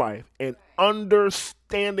similar life and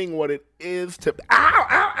understanding what it is to. Ow,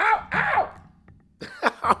 ow, ow,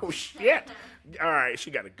 ow! Oh, shit. All right,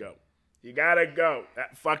 she got to go. You got to go.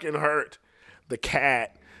 That fucking hurt. The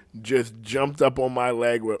cat just jumped up on my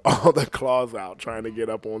leg with all the claws out trying to get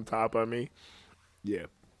up on top of me. Yeah.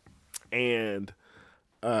 And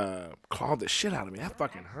clawed the shit out of me. That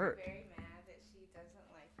fucking hurt. I'm very mad that she doesn't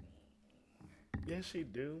like me anymore. Yes, she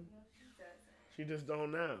do. No, she doesn't. She just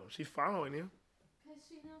don't know. She's following you. Because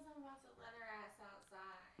she knows I'm about to let her ass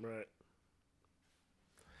outside. Right.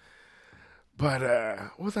 But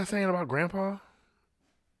what was I saying about Grandpa? Barb,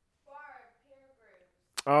 peer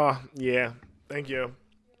groups. Oh, yeah. Thank you. You're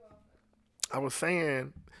welcome. I was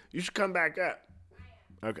saying you should come back up. I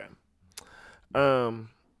Okay. Um,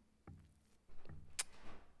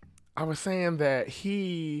 I was saying that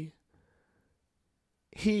he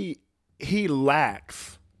he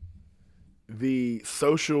lacks the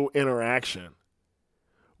social interaction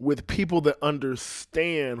with people that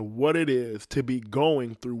understand what it is to be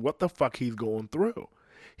going through what the fuck he's going through.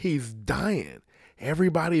 He's dying.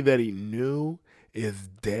 Everybody that he knew is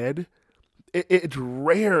dead. It's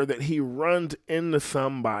rare that he runs into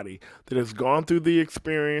somebody that has gone through the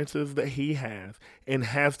experiences that he has and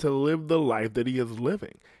has to live the life that he is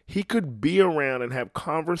living. He could be around and have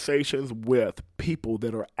conversations with people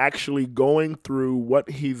that are actually going through what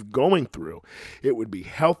he's going through. It would be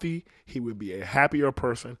healthy, he would be a happier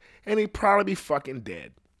person, and he'd probably be fucking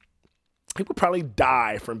dead. He would probably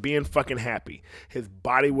die from being fucking happy. His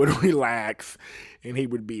body would relax and he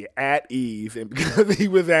would be at ease. And because he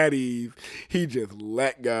was at ease, he just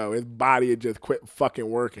let go. His body had just quit fucking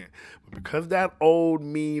working. But because that old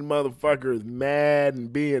mean motherfucker is mad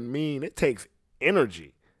and being mean, it takes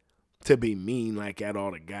energy to be mean like that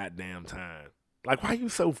all the goddamn time. Like, why are you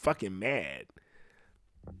so fucking mad?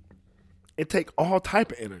 It takes all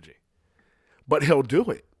type of energy. But he'll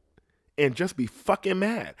do it and just be fucking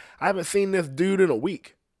mad. I haven't seen this dude in a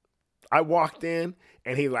week. I walked in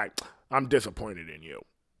and he's like, I'm disappointed in you.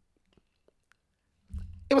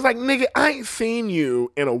 It was like, nigga, I ain't seen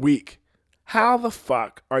you in a week. How the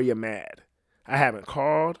fuck are you mad? I haven't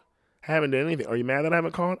called. I haven't done anything. Are you mad that I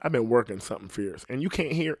haven't called? I've been working something fierce and you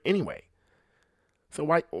can't hear anyway. So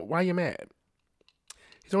why are you mad?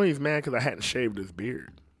 He's mad because I hadn't shaved his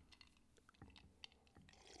beard.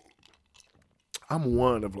 I'm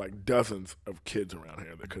one of like dozens of kids around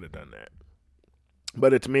here that could have done that.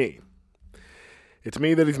 But it's me. It's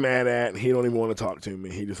me that he's mad at, and he don't even want to talk to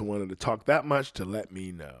me. He just wanted to talk that much to let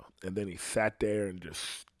me know. And then he sat there and just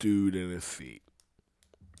stewed in his seat.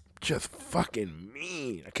 Just fucking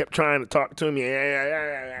mean. I kept trying to talk to him.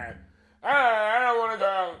 Yeah. I don't want to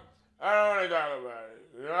talk. I don't want to talk about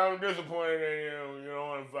it. I'm disappointed in you. You don't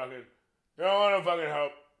want to fucking help. I don't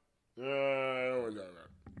want to talk about it.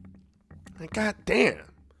 Like, God damn.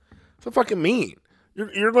 So fucking mean.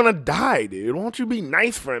 You're gonna die, dude. Why don't you be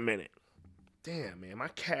nice for a minute? Damn, man. My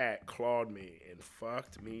cat clawed me and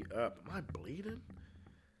fucked me up. Am I bleeding?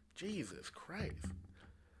 Jesus Christ.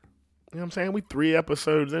 You know what I'm saying? We 3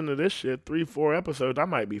 episodes into this shit. 3, 4 episodes. I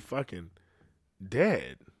might be fucking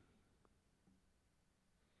dead.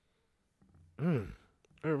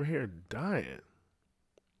 Over here dying.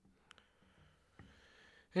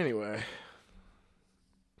 Anyway.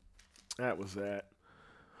 That was that.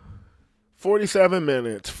 47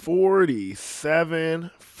 minutes.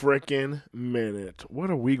 47 freaking minutes. What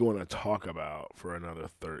are we going to talk about for another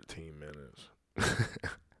 13 minutes?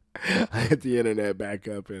 I hit the internet back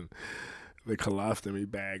up and the colostomy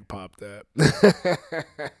bag popped up.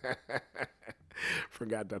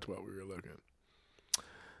 Forgot that's what we were looking.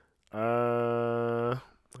 All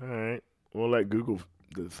right. We'll let Google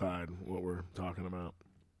decide what we're talking about.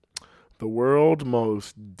 The world's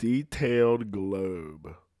most detailed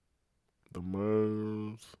globe. The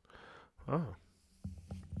most. Oh.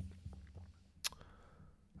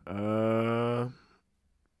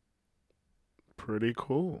 Pretty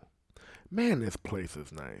cool. Man, this place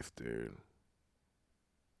is nice, dude.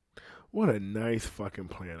 What a nice fucking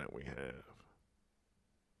planet we have.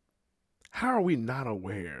 How are we not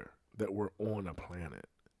aware that we're on a planet?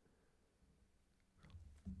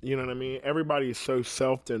 You know what I mean? Everybody is so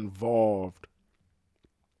self-involved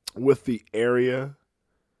with the area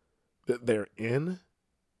that they're in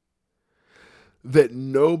that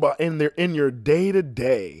nobody, and they're in your day to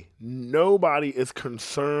day, nobody is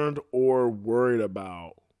concerned or worried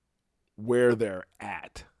about where they're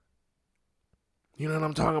at. You know what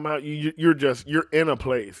I'm talking about? You're in a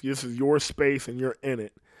place. This is your space and you're in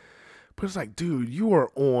it. But it's like, dude, you are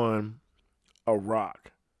on a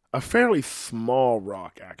rock. A fairly small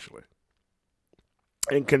rock, actually,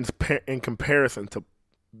 in comparison to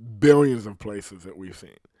billions of places that we've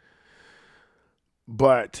seen.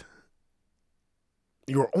 But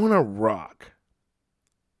you're on a rock,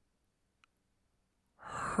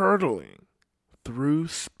 hurtling through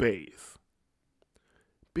space,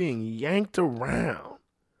 being yanked around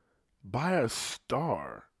by a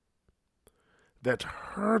star that's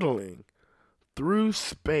hurtling through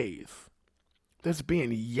space, that's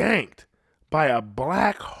being yanked by a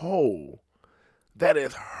black hole that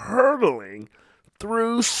is hurtling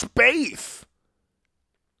through space.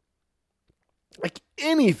 Like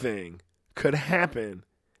anything could happen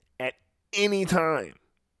at any time.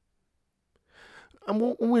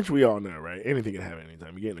 Which we all know, right? Anything can happen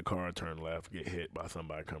anytime. You get in a car, turn left, get hit by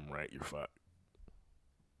somebody, come right, you're fucked.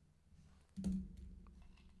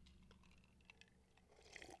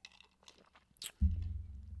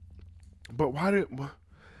 But why did?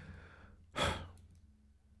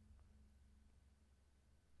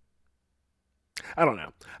 I don't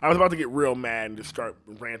know. I was about to get real mad and just start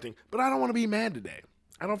ranting, but I don't want to be mad today.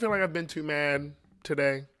 I don't feel like I've been too mad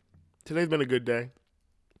today. Today's been a good day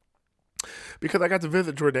because I got to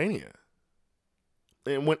visit Jordania.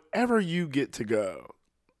 And whenever you get to go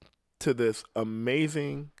to this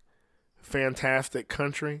amazing, fantastic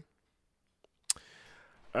country,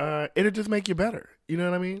 it'll just make you better. You know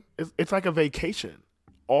what I mean? It's like a vacation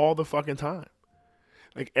all the fucking time.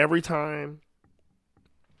 Like every time,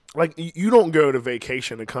 like you don't go to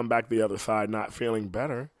vacation and come back the other side not feeling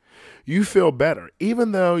better. You feel better,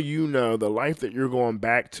 even though you know the life that you're going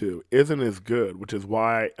back to isn't as good, which is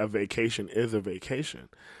why a vacation is a vacation.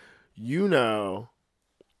 You know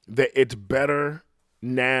that it's better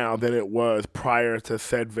now than it was prior to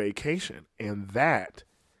said vacation. And that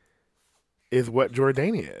is what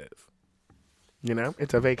Jordania is. You know,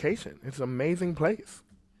 it's a vacation. It's an amazing place.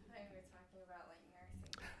 I thought you were talking about like nursing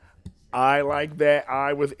homes and shit. I like that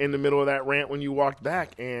I was in the middle of that rant when you walked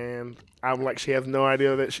back, and I'm like, she has no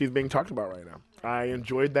idea that she's being talked about right now. I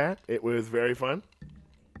enjoyed that. It was very fun.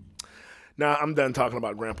 Now, I'm done talking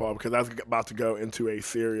about Grandpa because I was about to go into a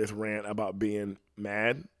serious rant about being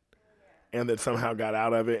mad and then somehow got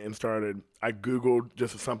out of it and started. I Googled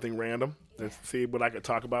just something random to see what I could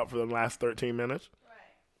talk about for the last 13 minutes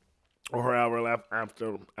Right. or however left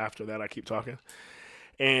after that I keep talking.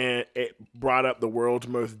 And it brought up the world's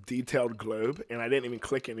most detailed globe, and I didn't even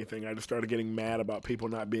click anything. I just started getting mad about people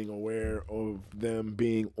not being aware of them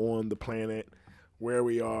being on the planet, where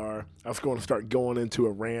we are. I was going to start going into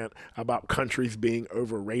a rant about countries being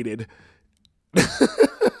overrated.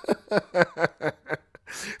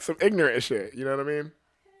 Some ignorant shit, you know what I mean?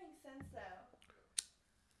 That makes sense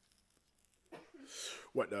though.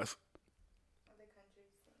 What does? Other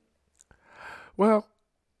countries think. Well,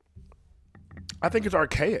 I think it's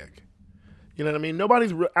archaic. You know what I mean?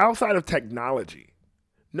 Outside of technology,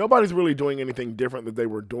 nobody's really doing anything different that they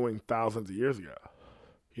were doing thousands of years ago.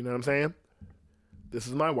 You know what I'm saying? This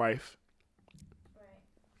is my wife. Right.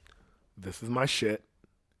 This is my shit.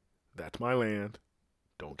 That's my land.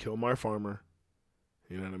 Don't kill my farmer.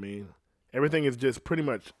 You know what I mean? Everything has just pretty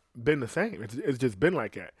much been the same. It's just been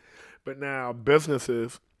like that. But now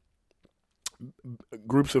businesses,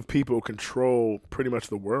 groups of people control pretty much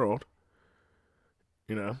the world.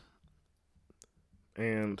 You know?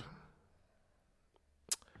 And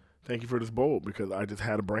thank you for this bowl because I just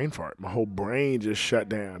had a brain fart. My whole brain just shut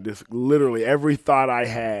down. Just literally every thought I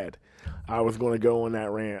had, I was going to go on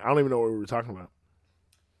that rant. I don't even know what we were talking about.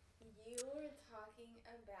 You were talking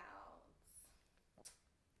about.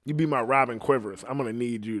 You be my Robin Quivers. I'm going to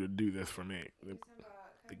need you to do this for me. You were talking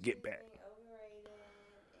about To countries get back. being overrated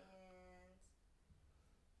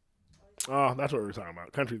and. Oh, that's what we were talking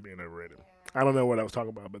about. Countries being overrated. Yeah. I don't know what I was talking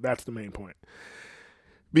about, but that's the main point.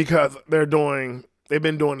 Because they've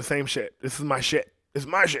been doing the same shit. This is my shit. This is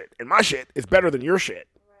my shit. And my shit is better than your shit.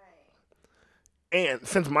 Right. And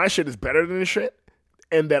since my shit is better than your shit,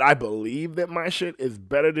 and that I believe that my shit is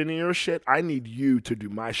better than your shit, I need you to do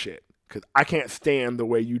my shit. Because I can't stand the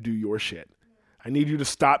way you do your shit. I need you to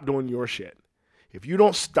stop doing your shit. If you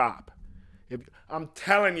don't stop, I'm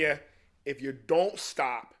telling you, if you don't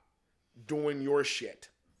stop doing your shit,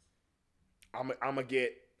 I'm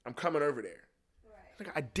coming over there. Right.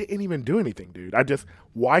 Like I didn't even do anything, dude.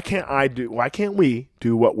 Why can't we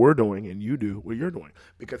do what we're doing and you do what you're doing?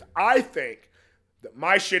 Because I think that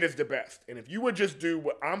my shit is the best. And if you would just do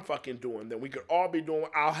what I'm fucking doing, then we could all be doing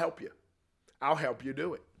I'll help you. I'll help you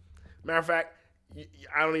do it. Matter of fact,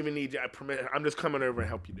 I don't even need your permission. I'm just coming over and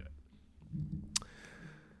help you do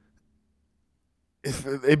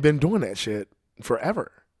it. They've been doing that shit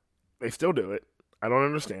forever. They still do it. I don't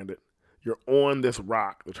understand it. You're on this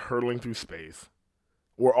rock that's hurtling through space.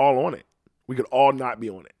 We're all on it. We could all not be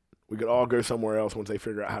on it. We could all go somewhere else once they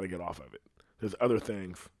figure out how to get off of it. There's other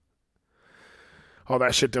things. All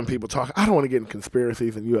that shit them people talk. I don't want to get in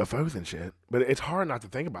conspiracies and UFOs and shit, but it's hard not to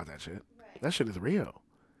think about that shit. Right. That shit is real.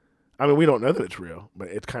 I mean, we don't know that it's real, but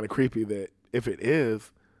it's kind of creepy that if it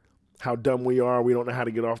is, how dumb we are, we don't know how to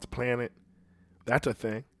get off the planet. That's a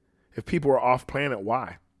thing. If people are off planet,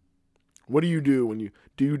 why? What do you do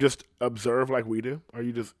do you just observe like we do? Are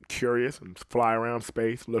you just curious and fly around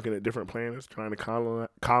space looking at different planets trying to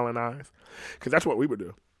colonize? Because that's what we would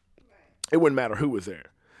do. Right. It wouldn't matter who was there.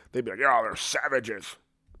 They'd be like, "Oh, they're savages.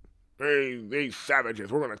 These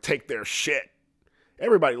savages. We're going to take their shit."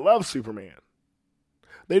 Everybody loves Superman.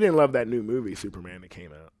 They didn't love that new movie, Superman, that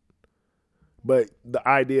came out. But the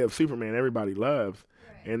idea of Superman, everybody loves.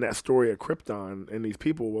 Right. And that story of Krypton and these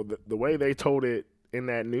people, well, the way they told it in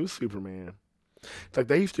that new Superman, It's like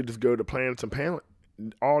they used to just go to planets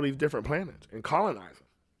and all these different planets and colonize them.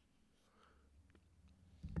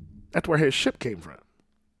 That's where his ship came from.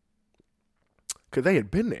 Because they had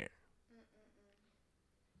been there.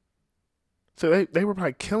 So they were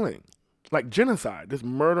probably killing, like genocide, just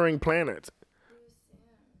murdering planets,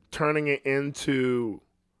 turning it into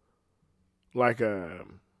like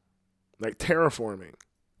terraforming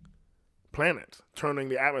planets, turning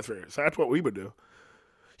the atmosphere. So that's what we would do.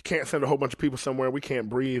 You can't send a whole bunch of people somewhere we can't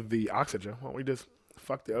breathe the oxygen. Why don't we just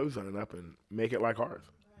fuck the ozone up and make it like ours?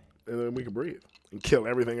 And then we can breathe and kill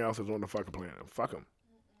everything else that's on the fucking planet. Fuck them.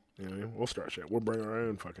 You know what I mean? We'll start shit. We'll bring our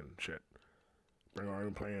own fucking shit. Bring our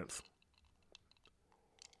own plants.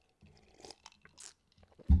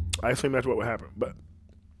 I assume that's what would happen. But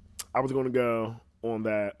I was going to go on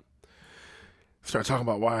that, start talking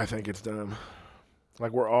about why I think it's dumb.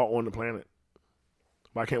 Like, we're all on the planet.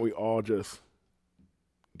 Why can't we all just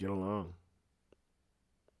get along?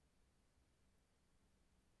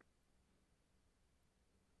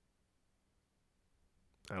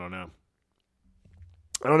 I don't know.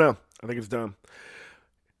 I think it's dumb.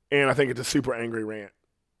 And I think it's a super angry rant.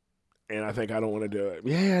 And I think I don't want to do it.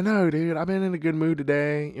 Yeah, no, dude. I've been in a good mood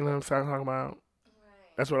today. You know what I'm talking about? Right.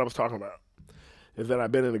 That's what I was talking about. Is that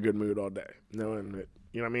I've been in a good mood all day. Knowing that,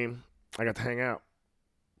 you know what I mean? I got to hang out.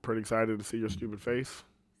 Pretty excited to see your stupid face.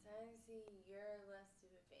 Excited to see your less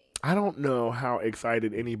stupid face. I don't know how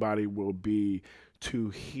excited anybody will be to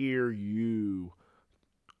hear you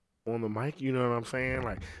on the mic. You know what I'm saying?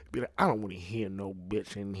 Like, be like, I don't want to hear no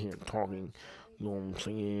bitch in here talking. You know what I'm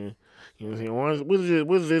saying? You know what I'm saying?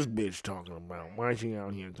 What's this bitch talking about? Why is she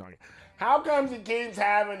out here talking? How comes he keeps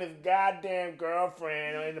having his goddamn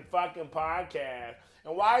girlfriend in the fucking podcast?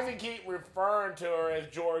 And why does he keep referring to her as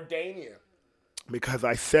Jordania? Because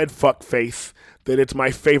I said, fuckface, that it's my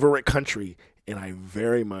favorite country. And I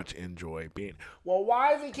very much enjoy being. Well,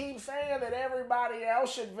 why does he keep saying that everybody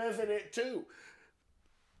else should visit it too?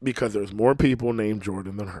 Because there's more people named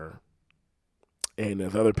Jordan than her. And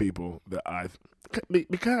there's other people that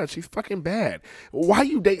because she's fucking bad. Why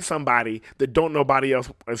you date somebody that don't nobody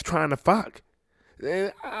else is trying to fuck?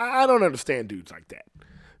 I don't understand dudes like that.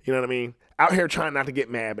 You know what I mean? Out here trying not to get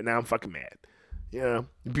mad, but now I'm fucking mad. You know?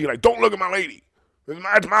 Be like, don't look at my lady.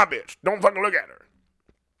 It's my bitch. Don't fucking look at her.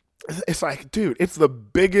 It's like, dude, it's the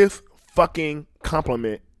biggest fucking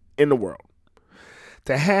compliment in the world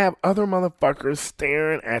to have other motherfuckers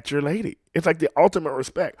staring at your lady. It's like the ultimate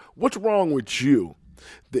respect. What's wrong with you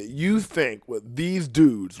that you think with these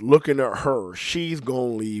dudes looking at her, she's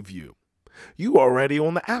gonna leave you? You already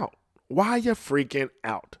on the out. Why you freaking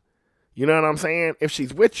out? You know what I'm saying? If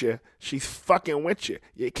she's with you, she's fucking with you.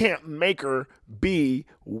 You can't make her be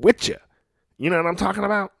with you. You know what I'm talking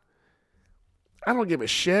about? I don't give a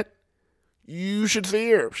shit. You should see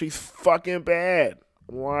her. She's fucking bad.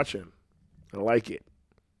 I'm watching. I like it.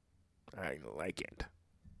 I like it.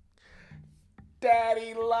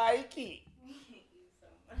 Daddy like it.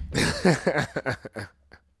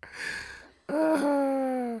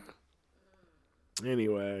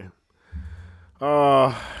 Anyway.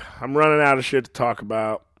 I'm running out of shit to talk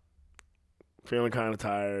about. Feeling kind of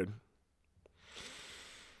tired.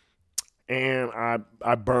 And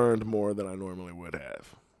I burned more than I normally would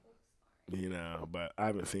have. You know, but I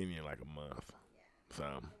haven't seen you in like a month.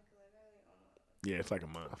 So, yeah, it's like a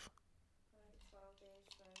month.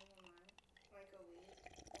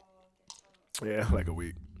 Yeah, like a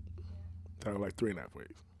week. Like 3.5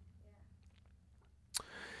 weeks.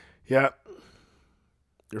 Yeah.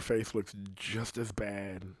 Your face looks just as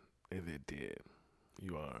bad as it did.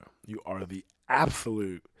 You are the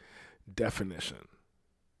absolute definition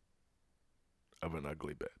of an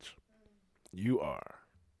ugly bitch. You are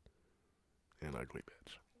an ugly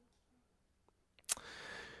bitch.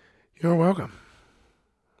 You're welcome.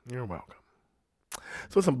 You're welcome.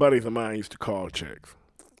 So some buddies of mine used to call chicks.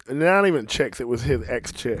 And not even chicks, it was his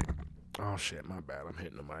ex-chick. Oh shit, my bad. I'm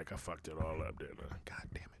hitting the mic. I fucked it all up, didn't I? God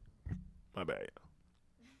damn it. My bad.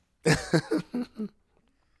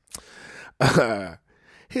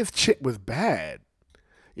 His chick was bad.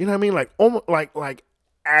 You know what I mean? Like almost like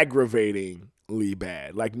aggravatingly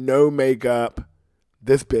bad. Like no makeup.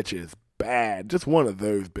 This bitch is bad. Just one of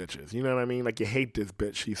those bitches. You know what I mean? Like you hate this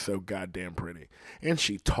bitch. She's so goddamn pretty. And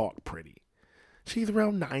she talk pretty. She's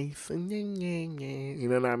real nice and you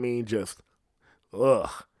know what I mean? Just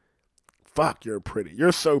ugh. Fuck, you're pretty.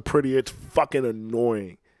 You're so pretty, it's fucking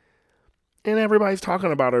annoying. And everybody's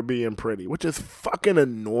talking about her being pretty, which is fucking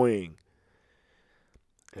annoying.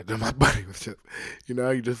 And then my buddy was just, you know,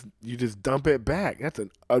 you just dump it back. That's an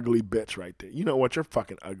ugly bitch right there. You know what? You're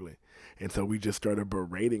fucking ugly. And so we just started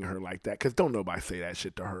berating her like that, because don't nobody say that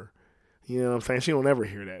shit to her. You know what I'm saying? She don't ever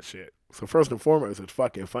hear that shit. So first and foremost, it's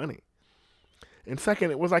fucking funny. And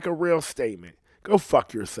second, it was like a real statement. Go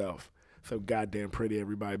fuck yourself. So goddamn pretty,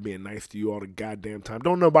 everybody being nice to you all the goddamn time.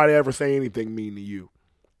 Don't nobody ever say anything mean to you.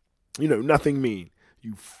 You know, nothing mean.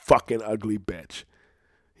 You fucking ugly bitch.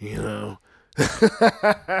 You know?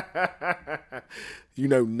 You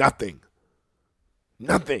know nothing.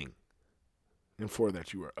 Nothing. And for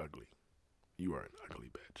that, you are ugly. You are an ugly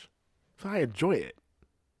bitch. So I enjoy it.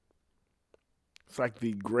 It's like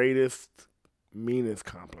the greatest, meanest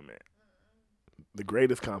compliment. The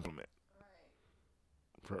greatest compliment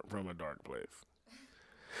from a dark place.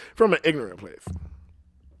 From an ignorant place.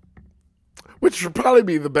 Which should probably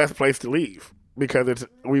be the best place to leave. Because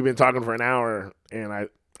we've been talking for an hour and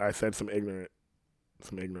I said some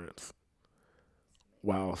ignorance.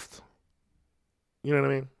 Whilst, you know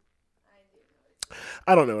what I mean?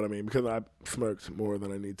 I don't know what I mean because I smoked more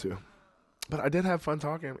than I need to. But I did have fun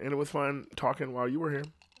talking, and it was fun talking while you were here. You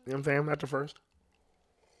know what I'm saying? Not the first.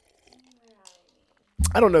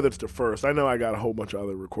 I don't know that's the first. I know I got a whole bunch of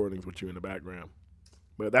other recordings with you in the background.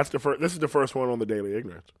 But that's the first. This is the first one on the Daily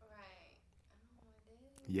Ignorance.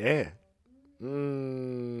 Yeah.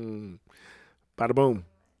 Bada boom.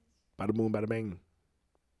 Bada boom, bada bang.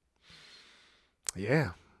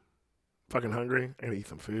 Yeah. Fucking hungry. I gotta eat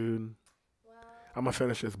some food. I'm gonna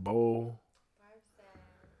finish this bowl. Barb said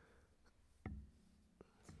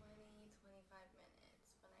 25 minutes when I came back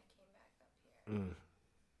up here.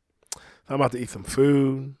 I'm about to eat some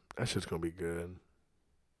food. That shit's gonna be good.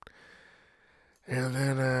 And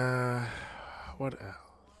then, what else?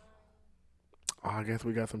 Oh, I guess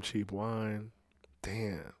we got some cheap wine.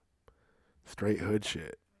 Damn. Straight hood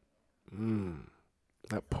shit.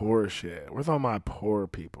 That poor shit. Where's all my poor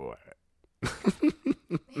people at?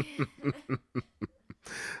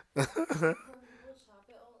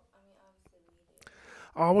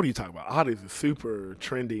 Oh, what are you talking about? Aldi's is super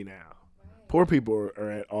trendy now. Poor people are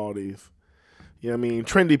at Aldi's. You know what I mean?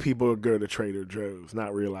 Trendy people go to Trader Joe's,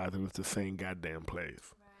 not realizing it's the same goddamn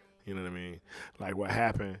place. You know what I mean? Like what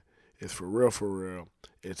happened is for real,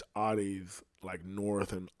 it's Aldi's like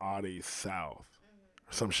north and Aldi's south.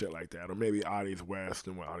 Or some shit like that. Or maybe Aldi's west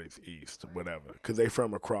and Aldi's east, whatever. Because they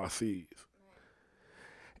from across seas.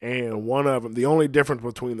 And one of them, the only difference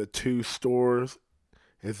between the two stores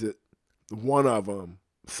is that one of them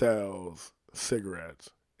sells cigarettes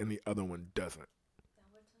and the other one doesn't.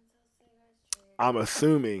 I'm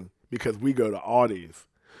assuming because we go to Aldi's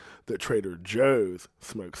that Trader Joe's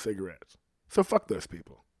smokes cigarettes. So fuck those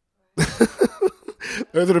people.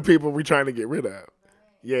 Those are the people we're trying to get rid of.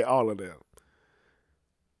 Yeah, all of them.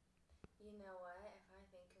 You know what? If I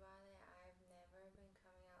think about it, I've never been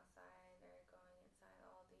coming outside or going inside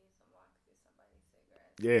Aldi's and walking through somebody's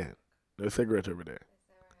cigarettes. Yeah, there's cigarettes over there. It's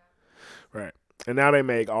never happened. Right. And now they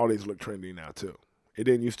make Aldi's look trendy now, too. It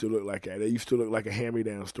didn't used to look like that. It used to look like a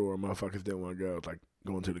hand-me-down store. Motherfuckers didn't want to go. It's like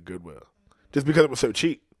going to the Goodwill. Just because it was so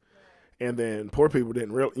cheap. And then poor people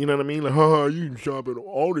didn't really, you know what I mean? Like, you can shop at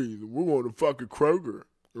Aldi's. We're going to fucking Kroger.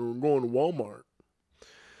 Or we're going to Walmart.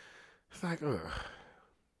 It's like, ugh.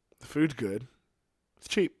 The food's good. It's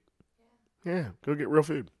cheap. Yeah, go get real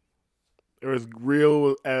food. Or as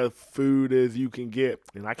real as food as you can get.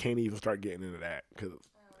 And I can't even start getting into that.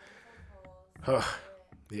 Because,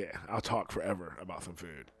 yeah, I'll talk forever about some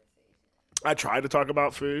food. I tried to talk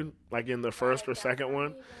about food, like in the first or second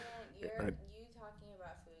one. You talking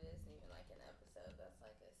about food isn't even like an episode. That's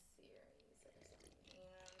like a series or something. You know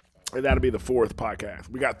what I'm saying? That'll be the fourth podcast.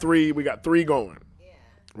 We got three going. Yeah.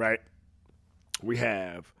 Right? We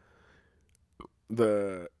have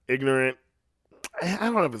the ignorant, I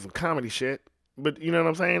don't know if it's some comedy shit, but you know what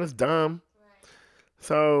I'm saying? It's dumb. Right.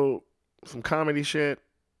 So, some comedy shit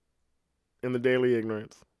in the Daily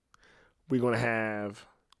Ignorance. We're going to have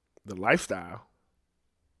the lifestyle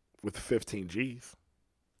with the 15 G's.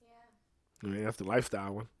 Yeah. I mean, that's the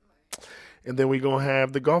lifestyle one. Right. And then we're going to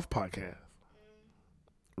have the golf podcast.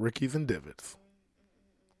 Rickies and Divots.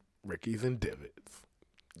 Rickies and Divots.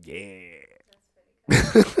 Yeah.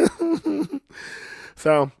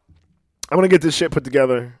 So, I'm going to get this shit put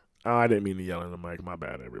together. Oh, I didn't mean to yell in the mic. My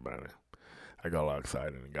bad, everybody. I got all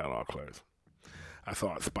excited and got all close. I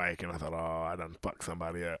saw it spike and I thought, oh, I done fucked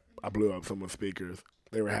somebody up. I blew up someone's speakers.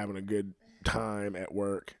 They were having a good time at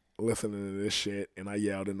work listening to this shit, and I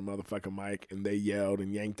yelled in the motherfucking mic, and they yelled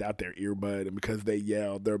and yanked out their earbud, and because they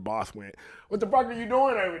yelled, their boss went, "What the fuck are you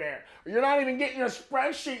doing over there? You're not even getting your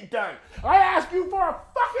spreadsheet done. I asked you for a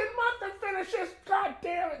fucking month to finish this,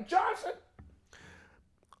 goddamn it, Johnson."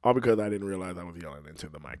 All because I didn't realize I was yelling into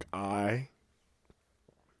the mic. I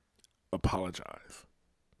apologize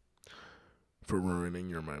for ruining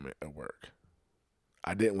your moment at work.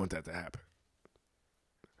 I didn't want that to happen.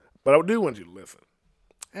 But I do want you to listen.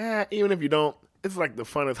 Even if you don't, it's like the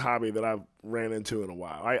funnest hobby that I've ran into in a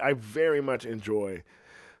while. I very much enjoy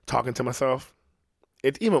talking to myself.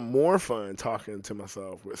 It's even more fun talking to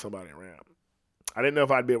myself with somebody around. I didn't know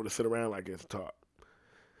if I'd be able to sit around like this and talk,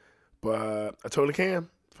 but I totally can,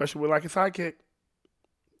 especially with like a sidekick.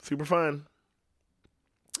 Super fun.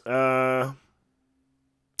 Uh,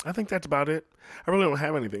 I think that's about it. I really don't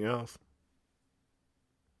have anything else.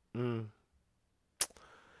 Mm.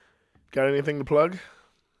 Got anything to plug?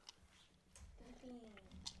 Nothing.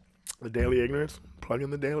 The Daily Ignorance? Plug in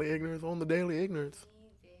the Daily Ignorance on the Daily Ignorance.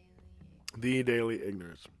 The Daily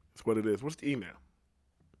Ignorance. That's what it is. What's the email?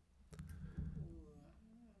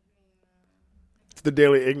 It's the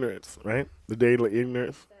Daily Ignorance, right? The Daily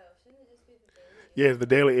Ignorance. So, shouldn't it just be the daily? Yeah, it's the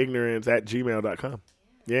Daily Ignorance at gmail.com.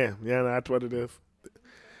 Yeah, that's what it is.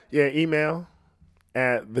 Yeah, email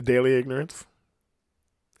at the Daily Ignorance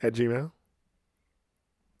at Gmail.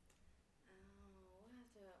 We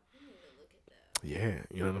need to look at those. Yeah,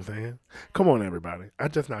 you know what I'm saying? Come on, everybody.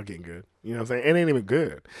 I'm just not getting good. You know what I'm saying? It ain't even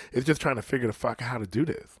good. It's just trying to figure the fuck out how to do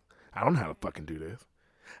this. I don't know how to fucking do this.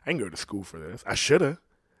 I didn't go to school for this. I should have.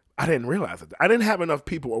 I didn't realize it. I didn't have enough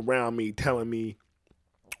people around me telling me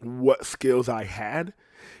what skills I had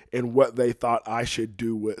and what they thought I should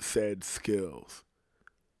do with said skills.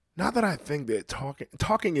 Not that I think that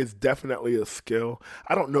talking is definitely a skill.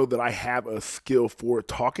 I don't know that I have a skill for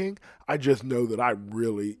talking. I just know that I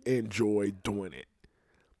really enjoy doing it.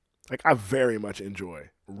 Like I very much enjoy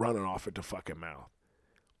running off at the fucking mouth.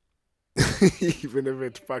 Even if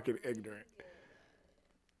it's fucking ignorant.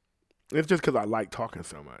 It's just because I like talking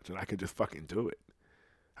so much and I can just fucking do it.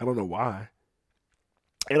 I don't know why.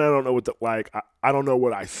 And I don't know what I don't know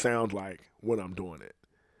what I sound like when I'm doing it.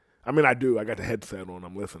 I mean, I do. I got the headset on.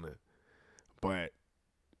 I'm listening. But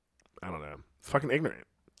I don't know. It's fucking ignorant.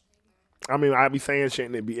 I mean, I be saying shit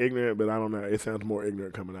and it be ignorant, but I don't know. It sounds more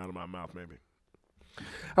ignorant coming out of my mouth, maybe.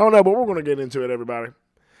 I don't know, but we're going to get into it, everybody.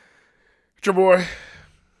 It's your boy,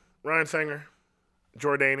 Ryan Sanger,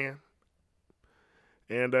 Jordanian.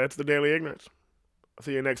 And it's the Daily Ignorance. I'll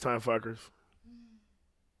see you next time, fuckers.